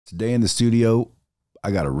Today in the studio,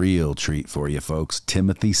 I got a real treat for you, folks.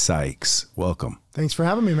 Timothy Sykes. Welcome. Thanks for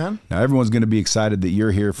having me, man. Now, everyone's going to be excited that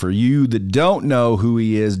you're here. For you that don't know who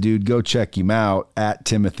he is, dude, go check him out at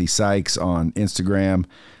Timothy Sykes on Instagram.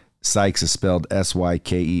 Sykes is spelled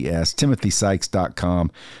S-Y-K-E-S,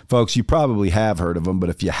 timothysykes.com. Folks, you probably have heard of him, but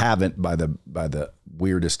if you haven't, by the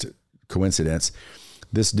weirdest coincidence,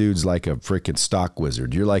 this dude's like a freaking stock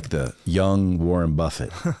wizard. You're like the young Warren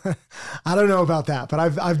Buffett. I don't know about that, but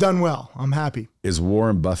I've done well. I'm happy. Is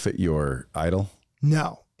Warren Buffett your idol?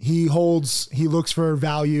 No. He looks for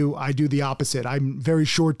value. I do the opposite. I'm very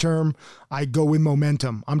short term. I go with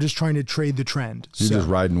momentum. I'm just trying to trade the trend. You're just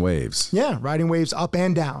riding waves. Yeah, riding waves up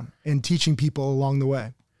and down and teaching people along the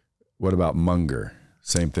way. What about Munger?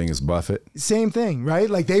 Same thing as Buffett? Same thing, right?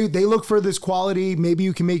 Like they look for this quality. Maybe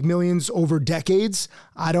you can make millions over decades.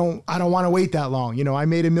 I don't want to wait that long. You know, I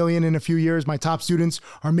made $1 million in a few years. My top students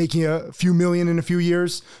are making a few million in a few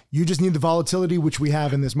years. You just need the volatility, which we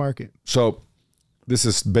have in this market. So this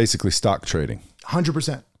is basically stock trading.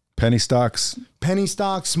 100%. Penny stocks,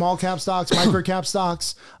 small cap stocks, micro cap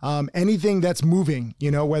stocks, anything that's moving, you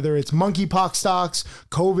know, whether it's monkeypox stocks,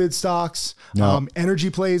 COVID stocks, energy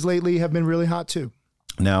plays lately have been really hot too.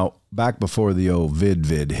 Now, back before the old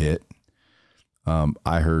vid hit,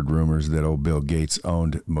 I heard rumors that old Bill Gates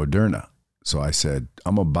owned Moderna. So I said,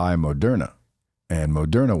 I'm going to buy Moderna. And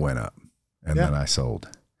Moderna went up. And then I sold.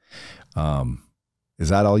 Is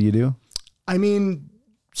that all you do? I mean,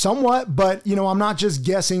 somewhat, but you know, I'm not just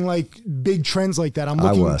guessing like big trends like that. I'm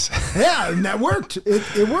looking. I was. Yeah, and that worked.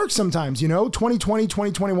 It works sometimes, you know, 2020,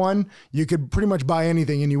 2021, you could pretty much buy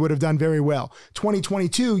anything and you would have done very well.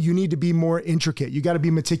 2022, you need to be more intricate. You got to be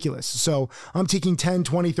meticulous. So I'm taking 10,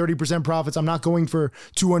 20, 30% profits. I'm not going for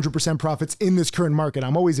 200% profits in this current market.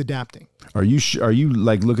 I'm always adapting. Are you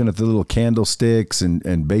like looking at the little candlesticks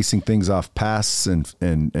and basing things off pasts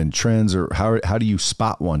and trends, or how do you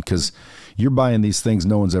spot one? Because you're buying these things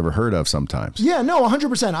no one's ever heard of sometimes. Yeah, no,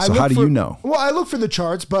 100%. So how do you know? Well, I look for the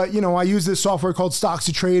charts, but you know, I use this software called Stocks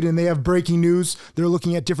to Trade, and they have breaking news. They're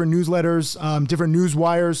looking at different newsletters, different news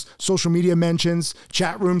wires, social media mentions,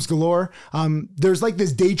 chat rooms galore. There's like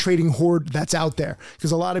this day trading horde that's out there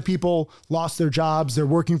because a lot of people lost their jobs. They're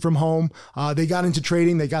working from home. They got into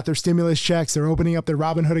trading. They got their stimulus checks. They're opening up their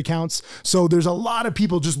Robinhood accounts. So there's a lot of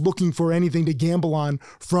people just looking for anything to gamble on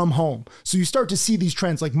from home. So you start to see these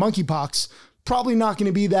trends like monkeypox. Probably not going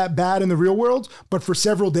to be that bad in the real world, but for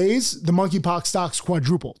several days, the monkeypox stocks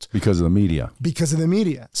quadrupled. Because of the media. Because of the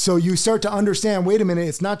media. So you start to understand, wait a minute,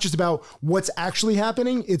 it's not just about what's actually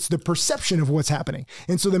happening, it's the perception of what's happening.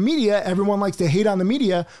 And so the media, everyone likes to hate on the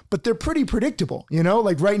media, but they're pretty predictable. You know,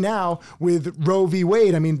 like right now with Roe v.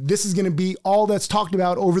 Wade, I mean, this is going to be all that's talked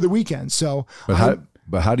about over the weekend. So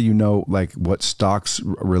But how do you know like what stocks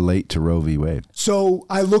relate to Roe v. Wade? So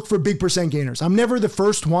I look for big percent gainers. I'm never the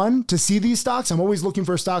first one to see these stocks. I'm always looking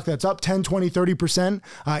for a stock that's up 10, 20, 30%.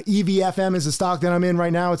 EVFM is a stock that I'm in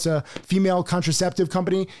right now. It's a female contraceptive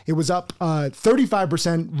company. It was up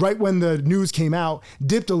 35% right when the news came out,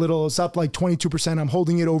 dipped a little. It's up like 22%. I'm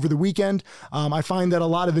holding it over the weekend. I find that a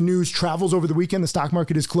lot of the news travels over the weekend. The stock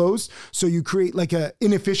market is closed. So you create like a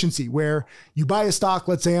inefficiency where you buy a stock,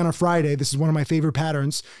 let's say on a Friday. This is one of my favorite patterns.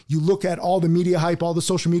 You look at all the media hype, all the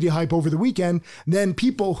social media hype over the weekend, then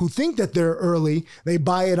people who think that they're early, they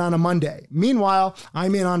buy it on a Monday. Meanwhile,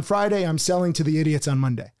 I'm in on Friday, I'm selling to the idiots on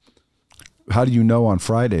Monday. How do you know on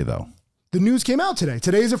Friday though? The news came out today.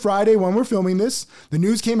 Today's a Friday when we're filming this. The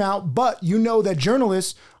news came out, but you know that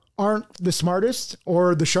journalists aren't the smartest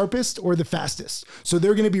or the sharpest or the fastest. So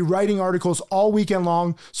they're going to be writing articles all weekend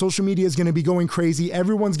long. Social media is going to be going crazy.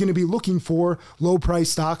 Everyone's going to be looking for low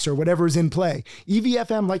price stocks or whatever is in play.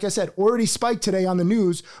 EVFM, like I said, already spiked today on the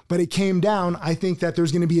news, but it came down. I think that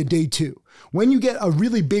there's going to be a day two. When you get a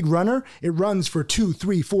really big runner, it runs for 2,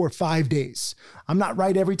 3, 4, 5 days. I'm not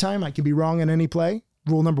right every time. I can be wrong on any play.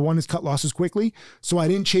 Rule number one is cut losses quickly. So I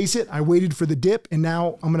didn't chase it. I waited for the dip, and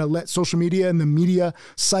now I'm going to let social media and the media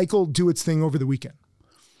cycle do its thing over the weekend.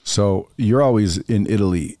 So you're always in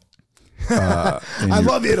Italy. I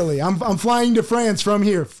love Italy. I'm flying to France from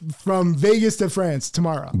here, from Vegas to France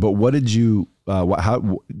tomorrow. But what did you,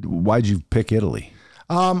 why'd you pick Italy?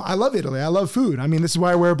 I love Italy. I love food. I mean, this is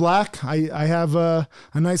why I wear black. I have a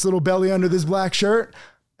nice little belly under this black shirt.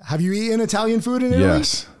 Have you eaten Italian food in Italy?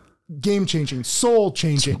 Yes. Game changing, soul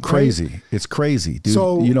changing. It's crazy. Right? It's crazy, dude.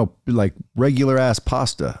 So, you know, like regular ass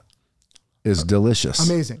pasta is delicious.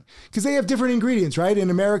 Amazing. Because they have different ingredients, right? In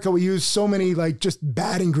America, we use so many like just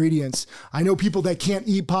bad ingredients. I know people that can't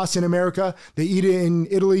eat pasta in America. They eat it in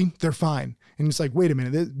Italy. They're fine. And it's like, wait a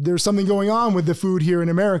minute, there's something going on with the food here in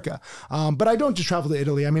America. But I don't just travel to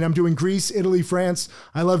Italy. I mean, I'm doing Greece, Italy, France.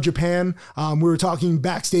 I love Japan. We were talking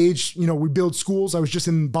backstage, we build schools. I was just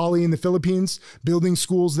in Bali in the Philippines, building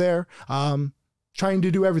schools there. Trying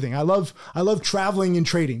to do everything. I love traveling and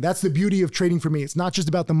trading. That's the beauty of trading for me. It's not just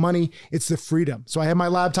about the money, it's the freedom. So I have my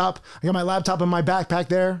laptop. I got my laptop in my backpack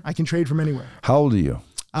there. I can trade from anywhere. How old are you?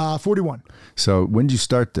 41. So when did you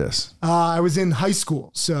start this? I was in high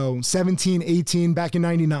school. So 17, 18, back in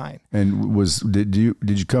 99. And did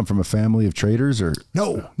you come from a family of traders or?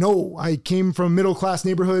 No. I came from middle class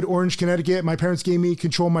neighborhood, Orange, Connecticut. My parents gave me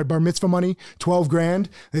control of my bar mitzvah money, 12 grand.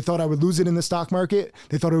 They thought I would lose it in the stock market.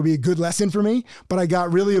 They thought it would be a good lesson for me, but I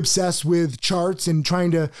got really obsessed with charts and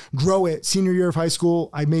trying to grow it. Senior year of high school,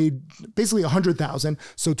 I made basically 100,000.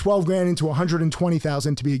 So 12 grand into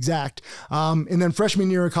 120,000 to be exact. And then freshman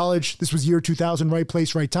year of college, this was year 2000, right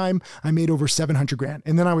place, right time. I made over 700 grand.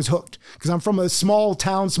 And then I was hooked because I'm from a small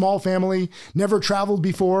town, small family, never traveled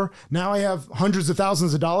before. Now I have hundreds of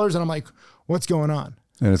thousands of dollars and I'm like, what's going on?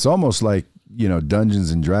 And it's almost like,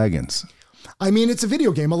 Dungeons and Dragons. I mean, it's a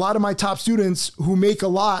video game. A lot of my top students who make a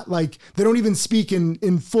lot, like they don't even speak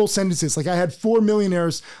in full sentences. Like I had 4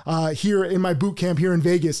 millionaires here in my boot camp here in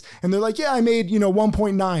Vegas. And they're like, yeah, I made,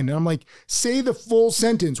 1.9. And I'm like, say the full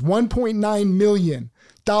sentence, $1.9 million.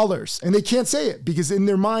 And they can't say it because in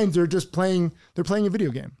their minds, they're playing a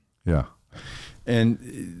video game. Yeah.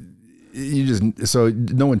 And so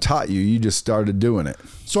no one taught you, you just started doing it.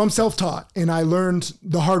 So I'm self-taught and I learned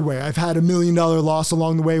the hard way. I've had $1 million loss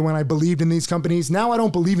along the way when I believed in these companies. Now I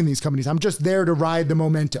don't believe in these companies. I'm just there to ride the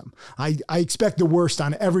momentum. I expect the worst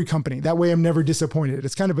on every company. That way I'm never disappointed.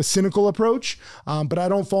 It's kind of a cynical approach, but I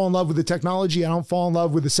don't fall in love with the technology. I don't fall in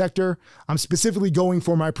love with the sector. I'm specifically going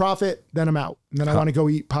for my profit. Then I'm out. And then I want to go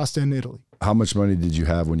eat pasta in Italy. How much money did you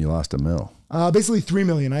have when you lost $1 million? Basically 3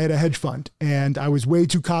 million. I had a hedge fund and I was way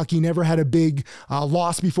too cocky, never had a big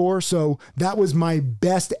loss before. So that was my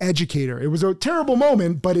best educator. It was a terrible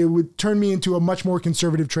moment, but it would turn me into a much more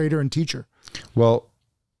conservative trader and teacher. Well,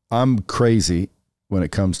 I'm crazy when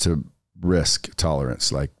it comes to risk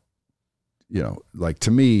tolerance. Like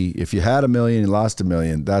to me, if you had $1 million and lost $1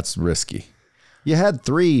 million, that's risky. You had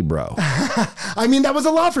 3, bro. I mean, that was a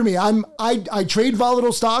lot for me. I trade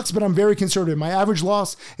volatile stocks, but I'm very conservative. My average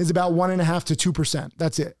loss is about 1.5% to 2%.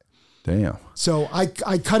 That's it. Damn. So I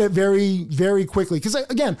cut it very, very quickly. Because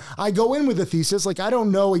again, I go in with a thesis. Like I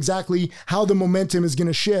don't know exactly how the momentum is going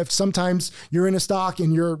to shift. Sometimes you're in a stock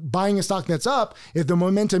and you're buying a stock that's up. If the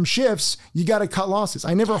momentum shifts, you got to cut losses.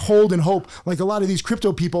 I never hold and hope like a lot of these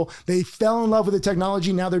crypto people. They fell in love with the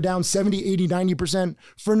technology. Now they're down 70, 80, 90%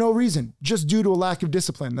 for no reason, just due to a lack of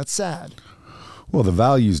discipline. That's sad. Well, the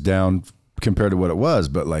value's down compared to what it was,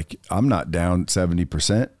 but like I'm not down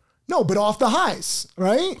 70%. No, but off the highs,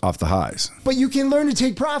 right? Off the highs. But you can learn to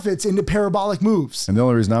take profits into parabolic moves. And the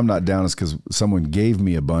only reason I'm not down is because someone gave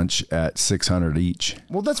me a bunch at 600 each.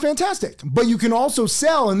 Well, that's fantastic. But you can also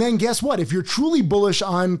sell. And then guess what? If you're truly bullish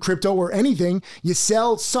on crypto or anything, you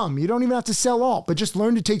sell some. You don't even have to sell all, but just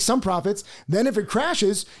learn to take some profits. Then if it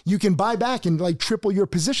crashes, you can buy back and like triple your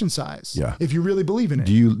position size. Yeah. If you really believe in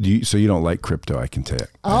it. So you don't like crypto, I can tell.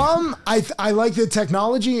 I like the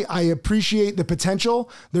technology. I appreciate the potential.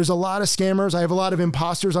 There's a lot of scammers. I have a lot of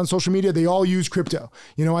imposters on social media. They all use crypto.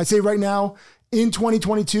 I say right now in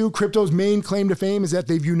 2022, crypto's main claim to fame is that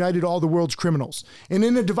they've united all the world's criminals. And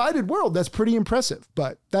in a divided world, that's pretty impressive,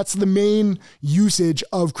 but that's the main usage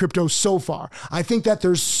of crypto so far. I think that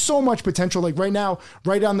there's so much potential. Like right now,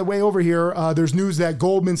 right on the way over here, there's news that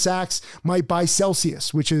Goldman Sachs might buy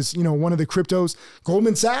Celsius, which is, one of the cryptos.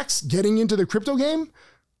 Goldman Sachs getting into the crypto game.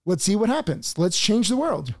 Let's see what happens. Let's change the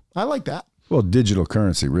world. I like that. Well, digital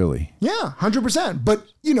currency, really. Yeah, 100%. But,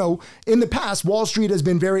 in the past, Wall Street has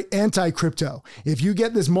been very anti-crypto. If you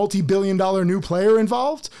get this multi-billion-dollar new player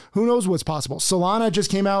involved, who knows what's possible? Solana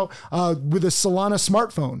just came out with a Solana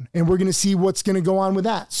smartphone, and we're going to see what's going to go on with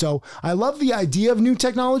that. So I love the idea of new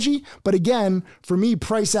technology, but again, for me,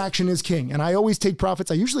 price action is king, and I always take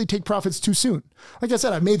profits. I usually take profits too soon. Like I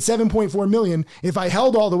said, I've made 7.4 million. If I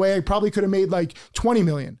held all the way, I probably could have made like 20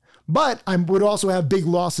 million. But I would also have big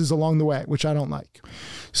losses along the way, which I don't like.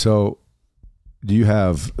 So do you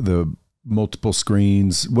have the multiple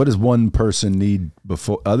screens? What does one person need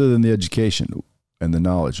before, other than the education and the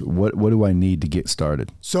knowledge? What do I need to get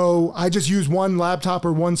started? So I just use one laptop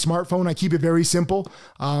or one smartphone. I keep it very simple.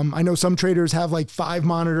 I know some traders have like 5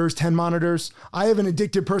 monitors, 10 monitors. I have an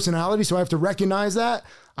addictive personality, so I have to recognize that.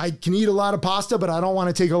 I can eat a lot of pasta, but I don't want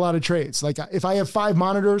to take a lot of trades. Like if I have 5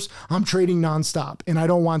 monitors, I'm trading nonstop, and I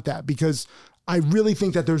don't want that because I really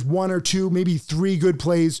think that there's 1 or 2, maybe 3 good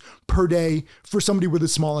plays per day for somebody with a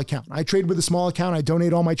small account. I trade with a small account. I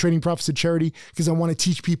donate all my trading profits to charity because I want to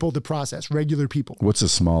teach people the process, regular people. What's a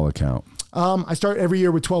small account? I start every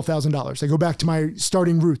year with $12,000. I go back to my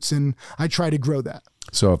starting roots and I try to grow that.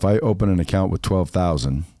 So if I open an account with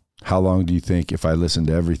 12,000, how long do you think, if I listened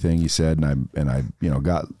to everything you said and I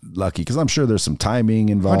got lucky, because I'm sure there's some timing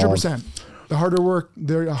involved. 100%. The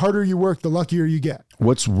harder you work, the luckier you get.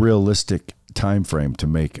 What's realistic time frame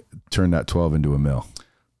to turn that 12 into a mill?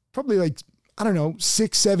 Probably like, I don't know,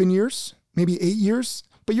 6, 7 years, maybe 8 years.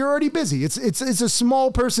 But you're already busy. It's a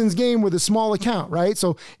small person's game with a small account, right?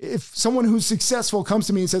 So if someone who's successful comes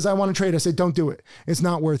to me and says, I want to trade, I say, don't do it. It's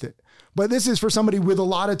not worth it. But this is for somebody with a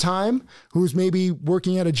lot of time who's maybe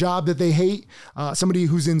working at a job that they hate, somebody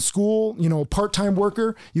who's in school, a part-time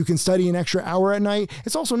worker. You can study an extra hour at night.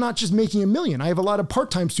 It's also not just making $1 million. I have a lot of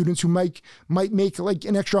part-time students who might make like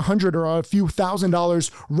an extra $100 or a few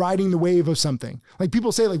 $1,000s riding the wave of something. Like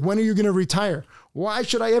people say, like, when are you going to retire? Why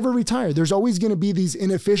should I ever retire? There's always going to be these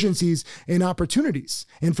inefficiencies in opportunities.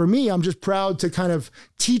 And for me, I'm just proud to kind of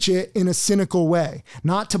teach it in a cynical way,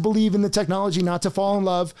 not to believe in the technology, not to fall in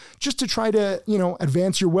love, just to try to,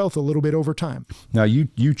 advance your wealth a little bit over time. Now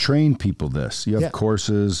you train people this. You have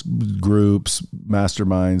courses, groups,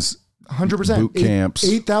 masterminds, 100%. boot camps,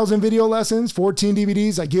 8,000 video lessons, 14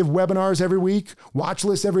 DVDs. I give webinars every week, watch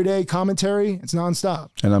lists every day, commentary. It's nonstop.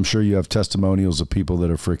 And I'm sure you have testimonials of people that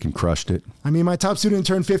have freaking crushed it. I mean, my top student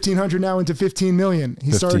turned 1,500 now into 15 million.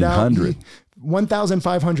 He started out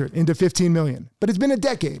 1,500 into 15 million, but it's been a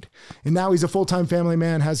decade. And now he's a full-time family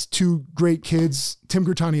man, has 2 great kids. Tim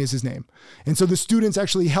Grutani is his name. And so the students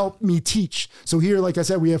actually help me teach. So here, like I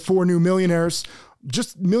said, we have 4 new millionaires,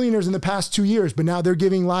 just millionaires in the past 2 years, but now they're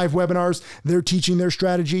giving live webinars. They're teaching their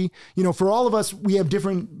strategy. For all of us, we have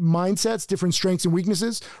different mindsets, different strengths and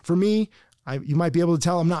weaknesses. For me, you might be able to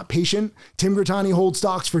tell I'm not patient. Tim Grutani holds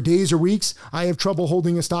stocks for days or weeks. I have trouble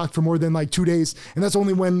holding a stock for more than like 2 days. And that's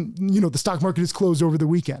only when, the stock market is closed over the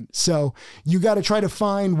weekend. So you got to try to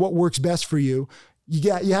find what works best for you.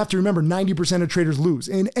 You have to remember 90% of traders lose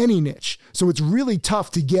in any niche. So it's really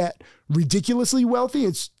tough to get ridiculously wealthy.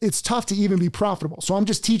 It's tough to even be profitable. So I'm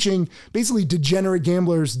just teaching basically degenerate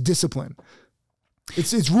gamblers discipline.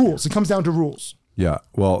 It's rules. It comes down to rules. Yeah.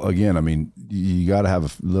 Well, again, I mean, you got to have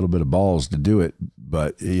a little bit of balls to do it.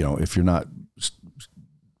 But, if you're not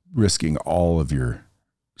risking all of your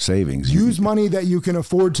savings, use money that you can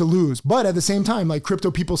afford to lose. But at the same time, like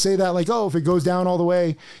crypto people say that like, oh, if it goes down all the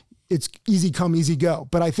way, it's easy come, easy go.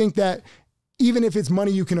 But I think that even if it's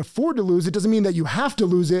money you can afford to lose, it doesn't mean that you have to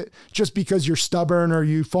lose it just because you're stubborn or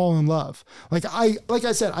you fall in love. Like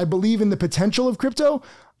I said, I believe in the potential of crypto.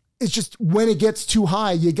 It's just when it gets too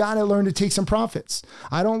high, you got to learn to take some profits.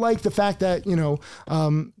 I don't like the fact that,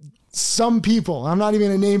 some people, I'm not even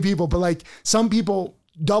going to name people, but like some people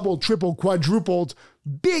doubled, tripled, quadrupled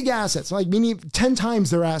big assets, like meaning 10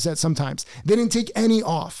 times their assets sometimes. They didn't take any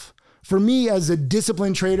off. For me, as a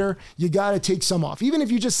disciplined trader, you got to take some off. Even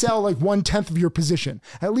if you just sell like 1/10 of your position,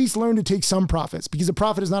 at least learn to take some profits, because a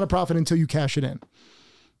profit is not a profit until you cash it in.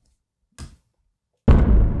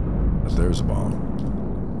 There's a bomb.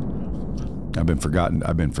 I've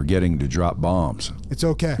been forgetting to drop bombs. It's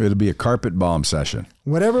okay. It'll be a carpet bomb session.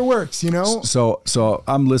 Whatever works, So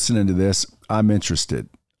I'm listening to this. I'm interested.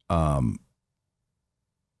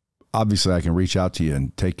 Obviously I can reach out to you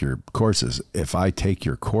and take your courses. If I take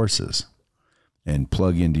your courses and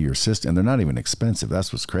plug into your system, and they're not even expensive.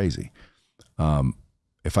 That's what's crazy.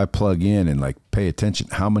 If I plug in and like pay attention,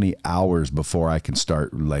 how many hours before I can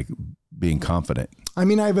start like being confident? I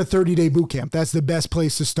mean, I have a 30-day boot camp. That's the best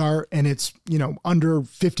place to start. And it's, under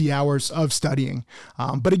 50 hours of studying.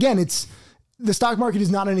 But again, the stock market is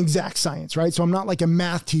not an exact science, right? So I'm not like a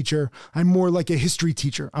math teacher. I'm more like a history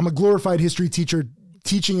teacher. I'm a glorified history teacher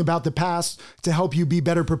teaching about the past to help you be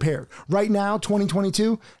better prepared. Right now,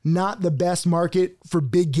 2022, not the best market for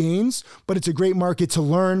big gains, but it's a great market to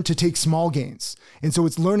learn to take small gains. And so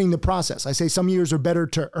it's learning the process. I say some years are better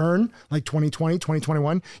to earn, like 2020,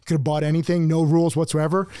 2021. You could have bought anything, no rules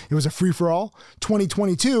whatsoever. It was a free-for-all.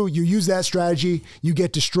 2022, you use that strategy, you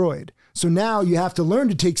get destroyed. So now you have to learn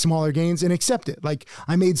to take smaller gains and accept it. Like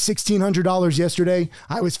I made $1,600 yesterday.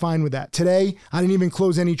 I was fine with that. Today, I didn't even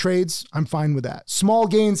close any trades. I'm fine with that. Small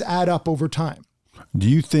gains add up over time. Do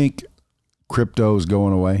you think crypto is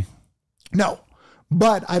going away? No,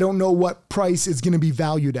 but I don't know what price it's going to be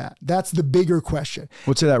valued at. That's the bigger question.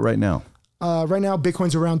 What's it at right now? Right now,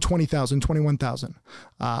 Bitcoin's around 20,000, 21,000.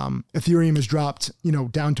 Ethereum has dropped,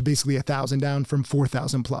 down to basically 1,000, down from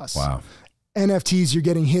 4,000 plus. Wow. NFTs, you're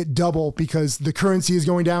getting hit double because the currency is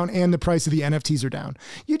going down and the price of the NFTs are down.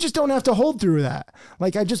 You just don't have to hold through that.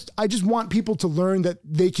 Like, I just want people to learn that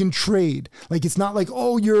they can trade. Like, it's not like,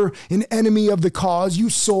 oh, you're an enemy of the cause. You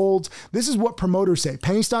sold. This is what promoters say.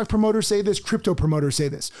 Penny stock promoters say this. Crypto promoters say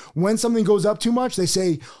this. When something goes up too much, they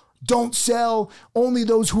say, don't sell. Only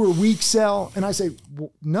those who are weak sell. And I say,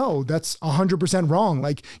 well, no, that's 100% wrong.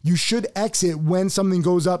 Like, you should exit when something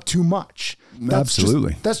goes up too much.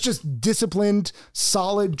 Absolutely. That's just disciplined,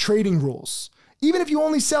 solid trading rules. Even if you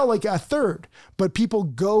only sell like a third, but people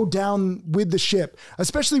go down with the ship,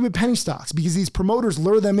 especially with penny stocks, because these promoters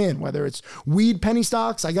lure them in, whether it's weed penny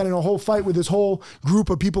stocks. I got in a whole fight with this whole group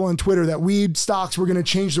of people on Twitter that weed stocks were going to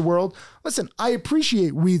change the world. Listen, I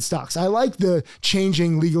appreciate weed stocks. I like the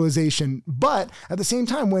changing legalization, but at the same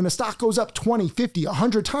time, when a stock goes up 20, 50,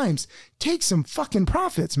 100 times, take some fucking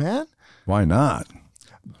profits, man. Why not?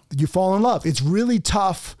 You fall in love. It's really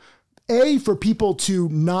tough, for people to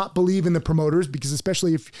not believe in the promoters, because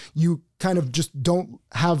especially if you kind of just don't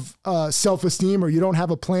have self-esteem or you don't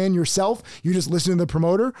have a plan yourself, you just listen to the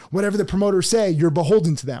promoter. Whatever the promoters say, you're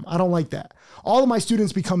beholden to them. I don't like that. All of my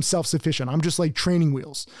students become self-sufficient. I'm just like training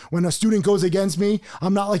wheels. When a student goes against me,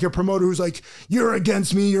 I'm not like a promoter who's like, you're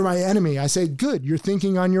against me, you're my enemy. I say, good, you're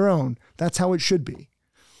thinking on your own. That's how it should be.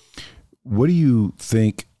 What do you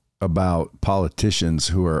think about politicians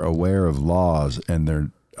who are aware of laws and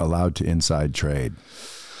they're allowed to inside trade?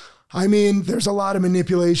 I mean, there's a lot of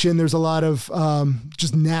manipulation. There's a lot of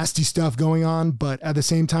just nasty stuff going on. But at the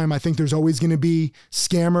same time, I think there's always going to be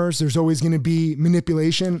scammers. There's always going to be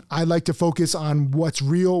manipulation. I like to focus on what's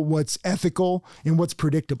real, what's ethical, and what's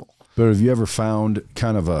predictable. But have you ever found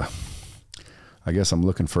kind of I guess I'm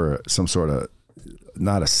looking for some sort of,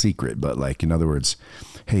 not a secret, but like, in other words,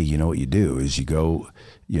 hey, you know what you do is you go,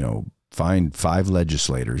 find 5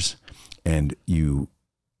 legislators and you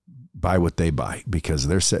buy what they buy, because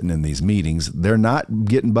they're sitting in these meetings. They're not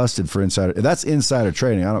getting busted for insider. That's insider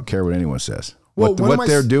trading. I don't care what anyone says. Well, what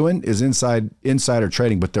they're doing is insider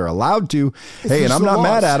trading, but they're allowed to. Hey, and I'm not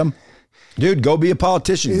mad at them. Dude, go be a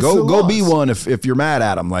politician. Go be one if you're mad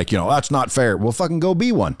at them. Like, that's not fair. Well, fucking go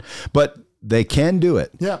be one. But they can do it.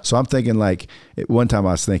 Yeah. So I'm thinking, like, one time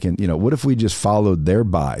I was thinking, what if we just followed their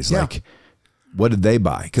buys? Yeah. Like, what did they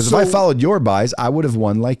buy? Because if I followed your buys, I would have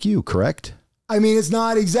won like you, correct? I mean, it's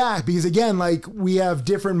not exact, because again, like, we have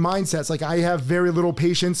different mindsets. Like, I have very little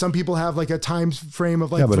patience. Some people have like a time frame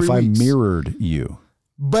of like 3 weeks. Yeah, but if I mirrored you.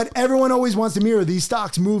 But everyone always wants to mirror. These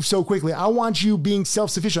stocks move so quickly. I want you being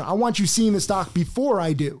self-sufficient. I want you seeing the stock before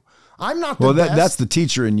I do. I'm not the best. That's the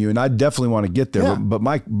teacher in you, and I definitely want to get there. Yeah. But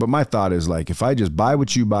my thought is, like, if I just buy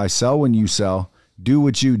what you buy, sell when you sell, do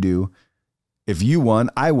what you do, if you won,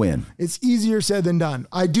 I win. It's easier said than done.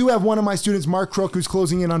 I do have one of my students, Mark Crook, who's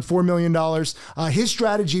closing in on $4 million. His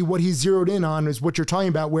strategy, what he's zeroed in on, is what you're talking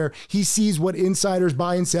about, where he sees what insiders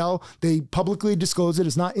buy and sell. They publicly disclose it.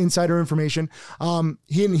 It's not insider information.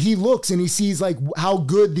 He looks and he sees like how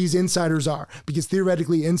good these insiders are, because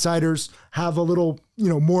theoretically insiders have a little,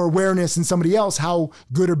 more awareness than somebody else, how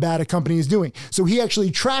good or bad a company is doing. So he actually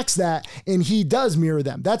tracks that and he does mirror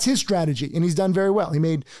them. That's his strategy. And he's done very well. He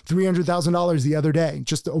made $300,000 the other day,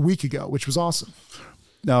 just a week ago, which was awesome.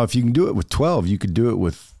 Now, if you can do it with 12, you could do it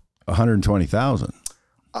with 120,000.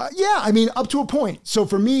 Yeah, I mean, up to a point. So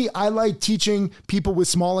for me, I like teaching people with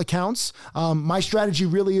small accounts. My strategy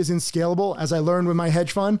really isn't scalable. As I learned with my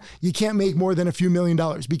hedge fund, you can't make more than a few $1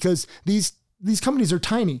 million, because these companies are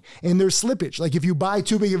tiny and there's slippage. Like, if you buy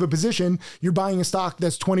too big of a position, you're buying a stock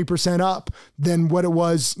that's 20% up than what it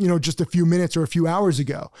was, just a few minutes or a few hours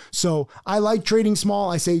ago. So I like trading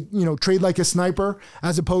small. I say, trade like a sniper,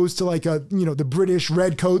 as opposed to like the British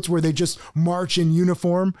red coats where they just march in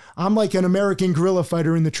uniform. I'm like an American guerrilla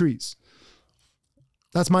fighter in the trees.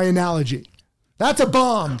 That's my analogy. That's a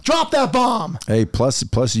bomb. Drop that bomb. Hey,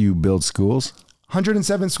 plus you build schools.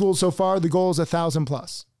 107 schools so far. The goal is 1,000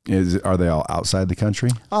 plus. Are they all outside the country?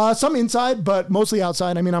 Some inside, but mostly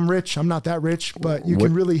outside. I mean, I'm rich. I'm not that rich, but you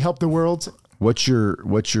can really help the world. What's your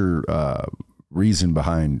reason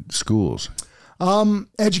behind schools?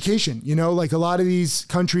 Education. Like a lot of these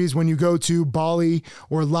countries, when you go to Bali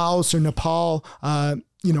or Laos or Nepal,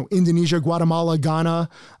 Indonesia, Guatemala, Ghana,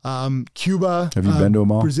 Cuba. Have you been to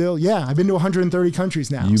them all? Brazil. Yeah, I've been to 130 countries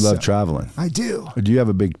now. You love traveling. I do. Do you have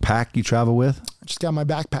a big pack you travel with? I just got my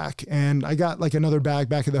backpack, and I got like another bag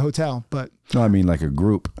back at the hotel. But no, I mean like a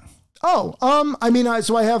group. So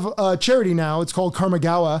I have a charity now. It's called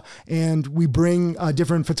Karmagawa, and we bring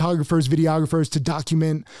different photographers, videographers to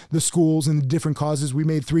document the schools and the different causes. We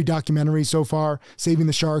made 3 documentaries so far: saving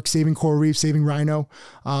the sharks, saving coral reef, saving rhino.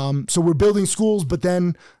 So we're building schools, but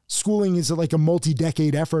then schooling is like a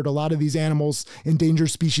multi-decade effort. A lot of these animals,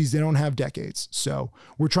 endangered species, they don't have decades. So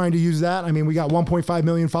we're trying to use that. I mean, we got 1.5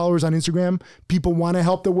 million followers on Instagram. People want to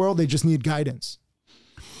help the world. They just need guidance.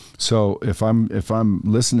 So if I'm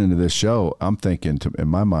listening to this show, I'm thinking in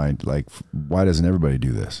my mind, like, why doesn't everybody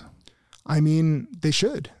do this? I mean, they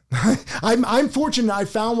should. I'm fortunate I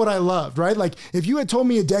found what I loved, right? Like if you had told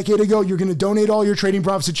me a decade ago, you're going to donate all your trading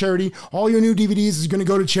profits to charity, all your new DVDs is going to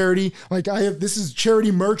go to charity. Like this is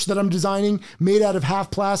charity merch that I'm designing made out of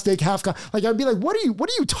half plastic, like I'd be like, what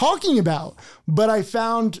are you talking about? But I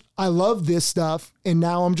found I love this stuff and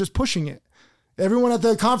now I'm just pushing it. Everyone at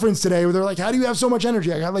the conference today, they're like, how do you have so much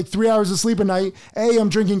energy? I got like 3 hours of sleep a night. A, I'm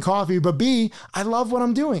drinking coffee, but B, I love what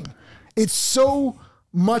I'm doing. It's so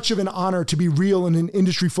much of an honor to be real in an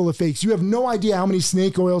industry full of fakes. You have no idea how many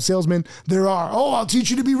snake oil salesmen there are. Oh, I'll teach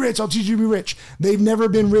you to be rich. I'll teach you to be rich. They've never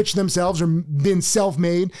been rich themselves or been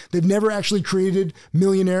self-made. They've never actually created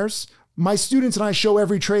millionaires. My students and I show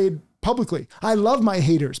every trade publicly. I love my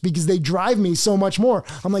haters because they drive me so much more.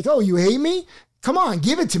 I'm like, oh, you hate me? Come on,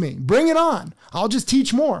 give it to me. Bring it on. I'll just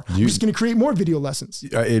teach more. I'm just going to create more video lessons.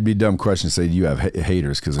 It'd be a dumb question to say you have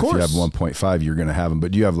haters because if you have 1.5, you're going to have them.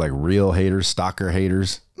 But do you have like real haters, stalker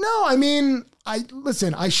haters? No, I mean,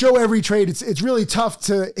 listen, I show every trade. It's really tough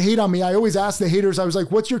to hate on me. I always ask the haters, I was like,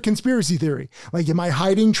 what's your conspiracy theory? Like, am I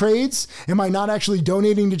hiding trades? Am I not actually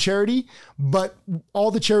donating to charity? But all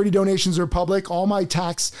the charity donations are public. All my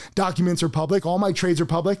tax documents are public. All my trades are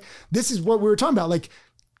public. This is what we were talking about. Like,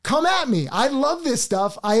 come at me. I love this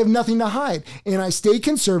stuff. I have nothing to hide. And I stay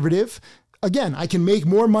conservative. Again, I can make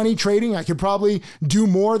more money trading. I could probably do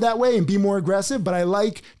more that way and be more aggressive, but I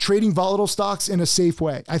like trading volatile stocks in a safe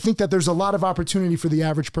way. I think that there's a lot of opportunity for the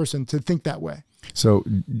average person to think that way. So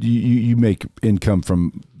you make income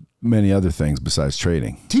from many other things besides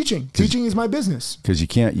trading. Teaching is my business. Because you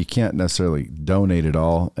can't necessarily donate it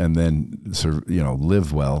all and then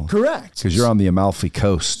live well. Correct. Because you're on the Amalfi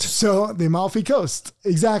Coast. So the Amalfi Coast,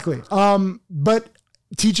 exactly. But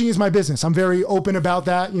teaching is my business. I'm very open about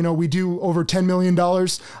that. You know, we do over $10 million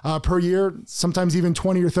per year, sometimes even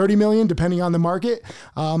 20 or 30 million, depending on the market.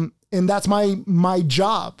 And that's my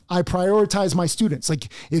job. I prioritize my students. Like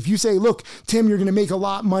if you say, look, Tim, you're going to make a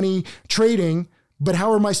lot of money trading, but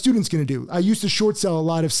how are my students going to do? I used to short sell a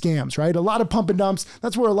lot of scams, right? A lot of pump and dumps.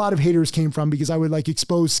 That's where a lot of haters came from because I would like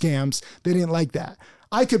expose scams. They didn't like that.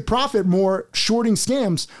 I could profit more shorting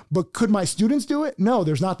scams, but could my students do it? No,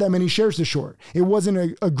 there's not that many shares to short. It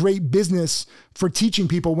wasn't a great business for teaching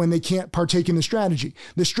people when they can't partake in the strategy.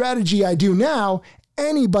 The strategy I do now,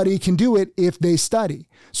 anybody can do it if they study.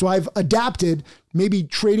 So I've adapted. Maybe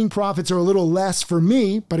trading profits are a little less for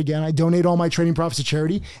me, but again, I donate all my trading profits to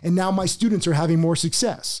charity, and now my students are having more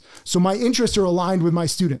success. So my interests are aligned with my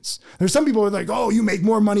students. There's some people who are like, oh, you make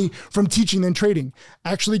more money from teaching than trading.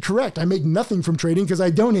 Actually, correct. I make nothing from trading because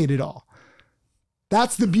I donate it all.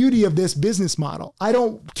 That's the beauty of this business model. I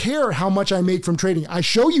don't care how much I make from trading. I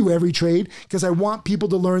show you every trade because I want people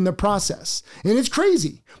to learn the process. And it's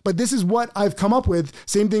crazy, but this is what I've come up with.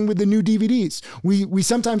 Same thing with the new DVDs. We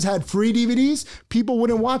sometimes had free DVDs. People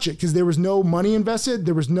wouldn't watch it because there was no money invested.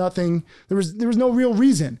 There was nothing. There was no real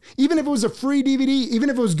reason. Even if it was a free DVD, even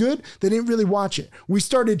if it was good, they didn't really watch it. We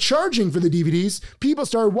started charging for the DVDs. People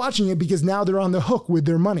started watching it because now they're on the hook with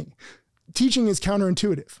their money. Teaching is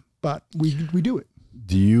counterintuitive, but we do it.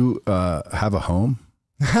 Do you have a home?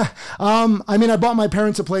 I mean, I bought my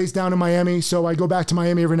parents a place down in Miami, so I go back to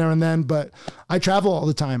Miami every now and then, but I travel all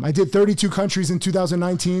the time. I did 32 countries in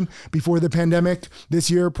 2019 before the pandemic. This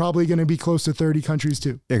year, probably going to be close to 30 countries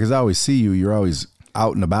too. Yeah, because I always see you. You're always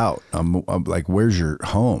out and about. I'm like, where's your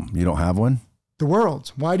home? You don't have one? The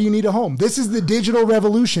world. Why do you need a home? This is the digital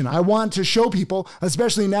revolution. I want to show people,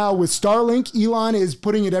 especially now with Starlink. Elon is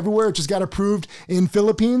putting it everywhere. It just got approved in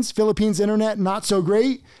Philippines. Philippines internet, not so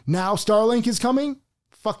great. Now Starlink is coming.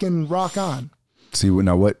 Fucking rock on. See,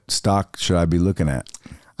 now what stock should I be looking at?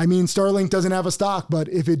 I mean, Starlink doesn't have a stock, but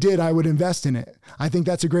if it did, I would invest in it. I think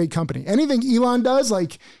that's a great company. Anything Elon does,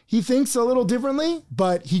 like he thinks a little differently,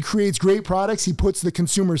 but he creates great products. He puts the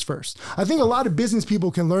consumers first. I think a lot of business people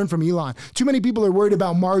can learn from Elon. Too many people are worried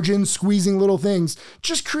about margins, squeezing little things.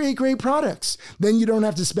 Just create great products. Then you don't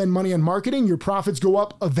have to spend money on marketing. Your profits go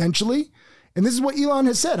up eventually. And this is what Elon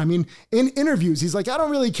has said. I mean, in interviews, he's like, I don't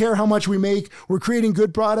really care how much we make. We're creating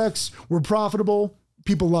good products. We're profitable.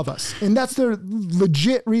 People love us. And that's their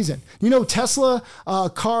legit reason. You know, Tesla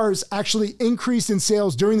cars actually increased in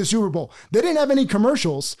sales during the Super Bowl. They didn't have any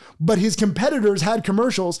commercials, but his competitors had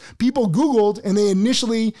commercials. People Googled and they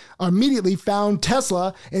immediately found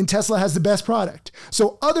Tesla, and Tesla has the best product.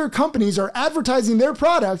 So other companies are advertising their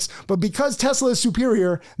products, but because Tesla is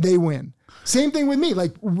superior, they win. Same thing with me.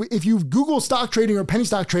 Like if you Google stock trading or penny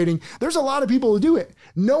stock trading, there's a lot of people who do it.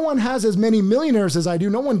 No one has as many millionaires as I do.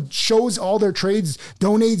 No one shows all their trades,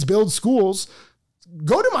 donates, builds schools.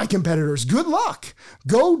 Go to my competitors. Good luck.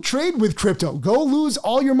 Go trade with crypto. Go lose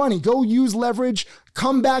all your money. Go use leverage.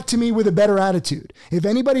 Come back to me with a better attitude. If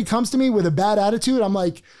anybody comes to me with a bad attitude, I'm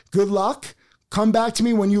like, good luck. Come back to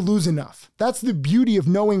me when you lose enough. That's the beauty of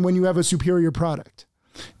knowing when you have a superior product.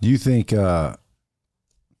 Do you think, do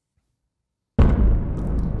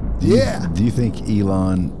you think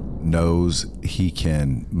Elon knows he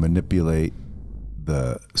can manipulate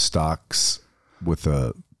the stocks with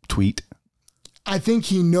a tweet? I think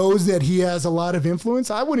he knows that he has a lot of influence.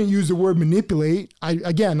 I wouldn't use the word manipulate.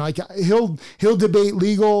 He'll debate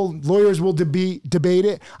legal, lawyers will debate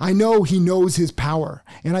it. I know he knows his power,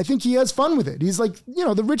 and I think he has fun with it. He's like,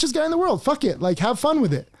 the richest guy in the world. Fuck it. Like, have fun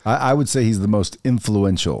with it. I would say he's the most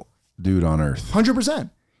influential dude on earth. 100%.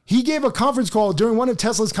 He gave a conference call during one of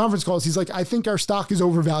Tesla's conference calls. He's like, I think our stock is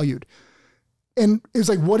overvalued. And it was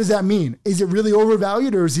like, what does that mean? Is it really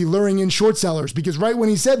overvalued, or is he luring in short sellers? Because right when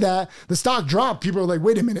he said that, the stock dropped. People are like,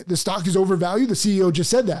 wait a minute, the stock is overvalued? The CEO just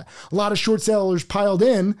said that. A lot of short sellers piled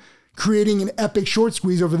in, creating an epic short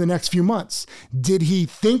squeeze over the next few months. Did he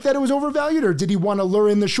think that it was overvalued, or did he want to lure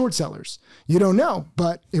in the short sellers? You don't know,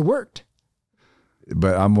 but it worked.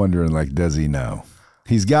 But I'm wondering, like, does he know?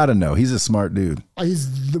 He's got to know. He's a smart dude.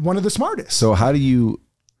 He's one of the smartest. So how do you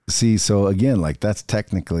see? So again, like, that's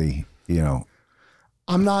technically,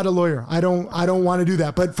 I'm not a lawyer. I don't want to do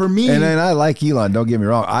that. But for me, and I like Elon. Don't get me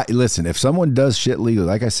wrong. Listen. If someone does shit legally,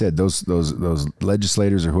 like I said, those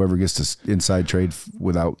legislators or whoever gets to inside trade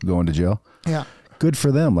without going to jail, yeah, good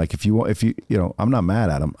for them. Like if you I'm not mad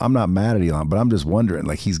at him. I'm not mad at Elon, but I'm just wondering.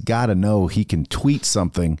 Like he's got to know he can tweet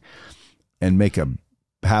something and make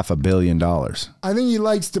 $500 million. I think he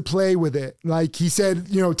likes to play with it. Like he said,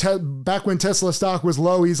 back when Tesla stock was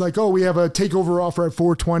low, he's like, oh, we have a takeover offer at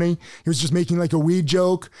 420. He was just making like a weed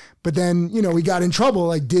joke. But then, he got in trouble.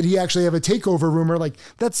 Like, did he actually have a takeover rumor? Like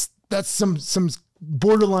that's some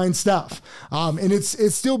borderline stuff. And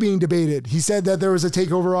it's still being debated. He said that there was a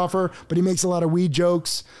takeover offer, but he makes a lot of weed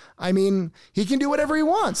jokes. I mean, he can do whatever he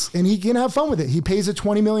wants and he can have fun with it. He pays a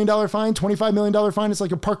 $20 million fine, $25 million fine. It's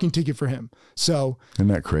like a parking ticket for him. So isn't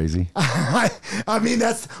that crazy? I mean,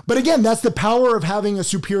 but again, that's the power of having a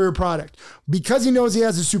superior product. Because he knows he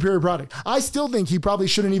has a superior product, I still think he probably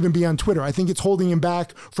shouldn't even be on Twitter. I think it's holding him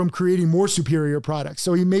back from creating more superior products.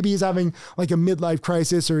 So maybe he's having like a midlife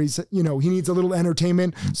crisis, or he needs a little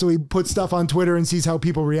entertainment. So he puts stuff on Twitter and sees how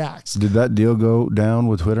people react. Did that deal go down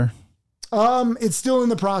with Twitter? It's still in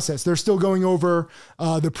the process. They're still going over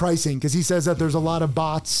the pricing because he says that there's a lot of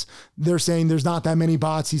bots. They're saying there's not that many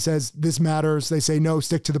bots. He says this matters. They say no,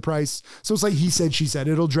 stick to the price. So it's like he said, she said.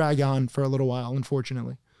 It'll drag on for a little while,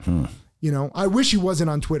 unfortunately. I wish he wasn't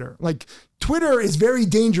on Twitter. Like Twitter is very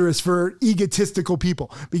dangerous for egotistical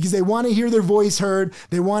people because they want to hear their voice heard.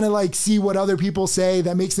 They want to like see what other people say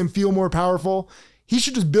that makes them feel more powerful. He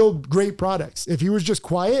should just build great products. If he was just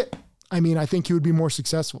quiet, I think he would be more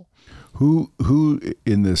successful. Who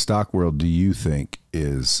in the stock world do you think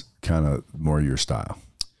is kind of more your style?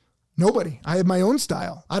 Nobody. I have my own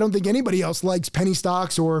style. I don't think anybody else likes penny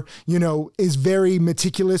stocks or, is very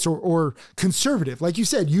meticulous or conservative. Like you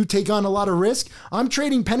said, you take on a lot of risk. I'm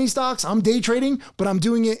trading penny stocks. I'm day trading, but I'm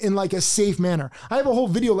doing it in like a safe manner. I have a whole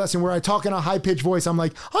video lesson where I talk in a high pitched voice. I'm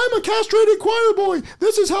like, I'm a castrated choir boy.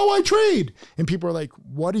 This is how I trade. And people are like,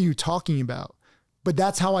 what are you talking about? But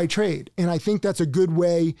that's how I trade. And I think that's a good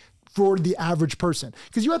way for the average person.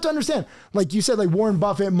 Because you have to understand, like you said, like Warren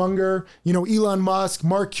Buffett, Munger, Elon Musk,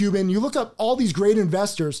 Mark Cuban, you look up all these great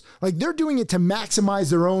investors, like they're doing it to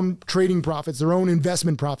maximize their own trading profits, their own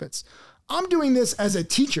investment profits. I'm doing this as a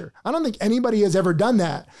teacher. I don't think anybody has ever done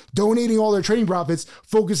that, donating all their trading profits,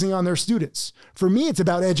 focusing on their students. For me, it's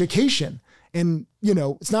about education. And,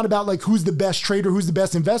 it's not about like who's the best trader, who's the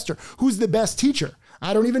best investor, who's the best teacher.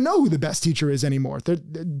 I don't even know who the best teacher is anymore.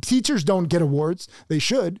 The teachers don't get awards. They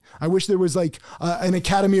should. I wish there was like an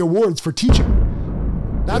Academy Awards for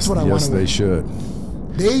teaching. That's what I want to win. Yes, they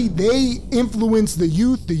should. They influence the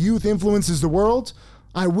youth. The youth influences the world.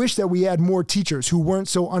 I wish that we had more teachers who weren't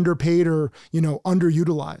so underpaid or,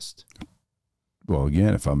 underutilized. Well,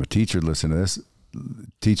 again, if I'm a teacher, listen to this.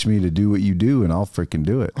 Teach me to do what you do and I'll freaking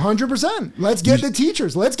do it. 100%. Let's get the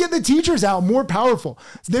teachers. Let's get the teachers out more powerful.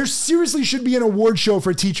 There seriously should be an award show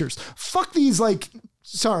for teachers. Fuck these, like,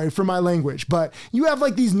 sorry for my language, but you have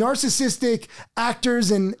like these narcissistic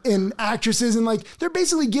actors and actresses and like, they're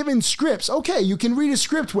basically given scripts. Okay, you can read a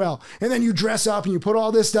script well, and then you dress up and you put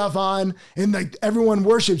all this stuff on and like everyone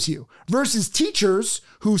worships you versus teachers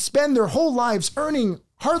who spend their whole lives earning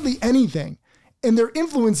hardly anything. And they're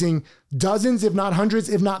influencing dozens, if not hundreds,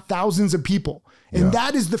 if not thousands of people. And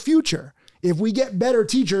that is the future. If we get better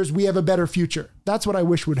teachers, we have a better future. That's what I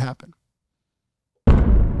wish would happen.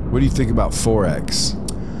 What do you think about Forex?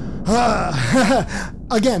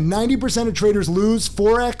 Again, 90% of traders lose.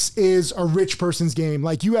 Forex is a rich person's game.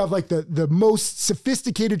 Like you have like the most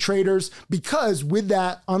sophisticated traders, because with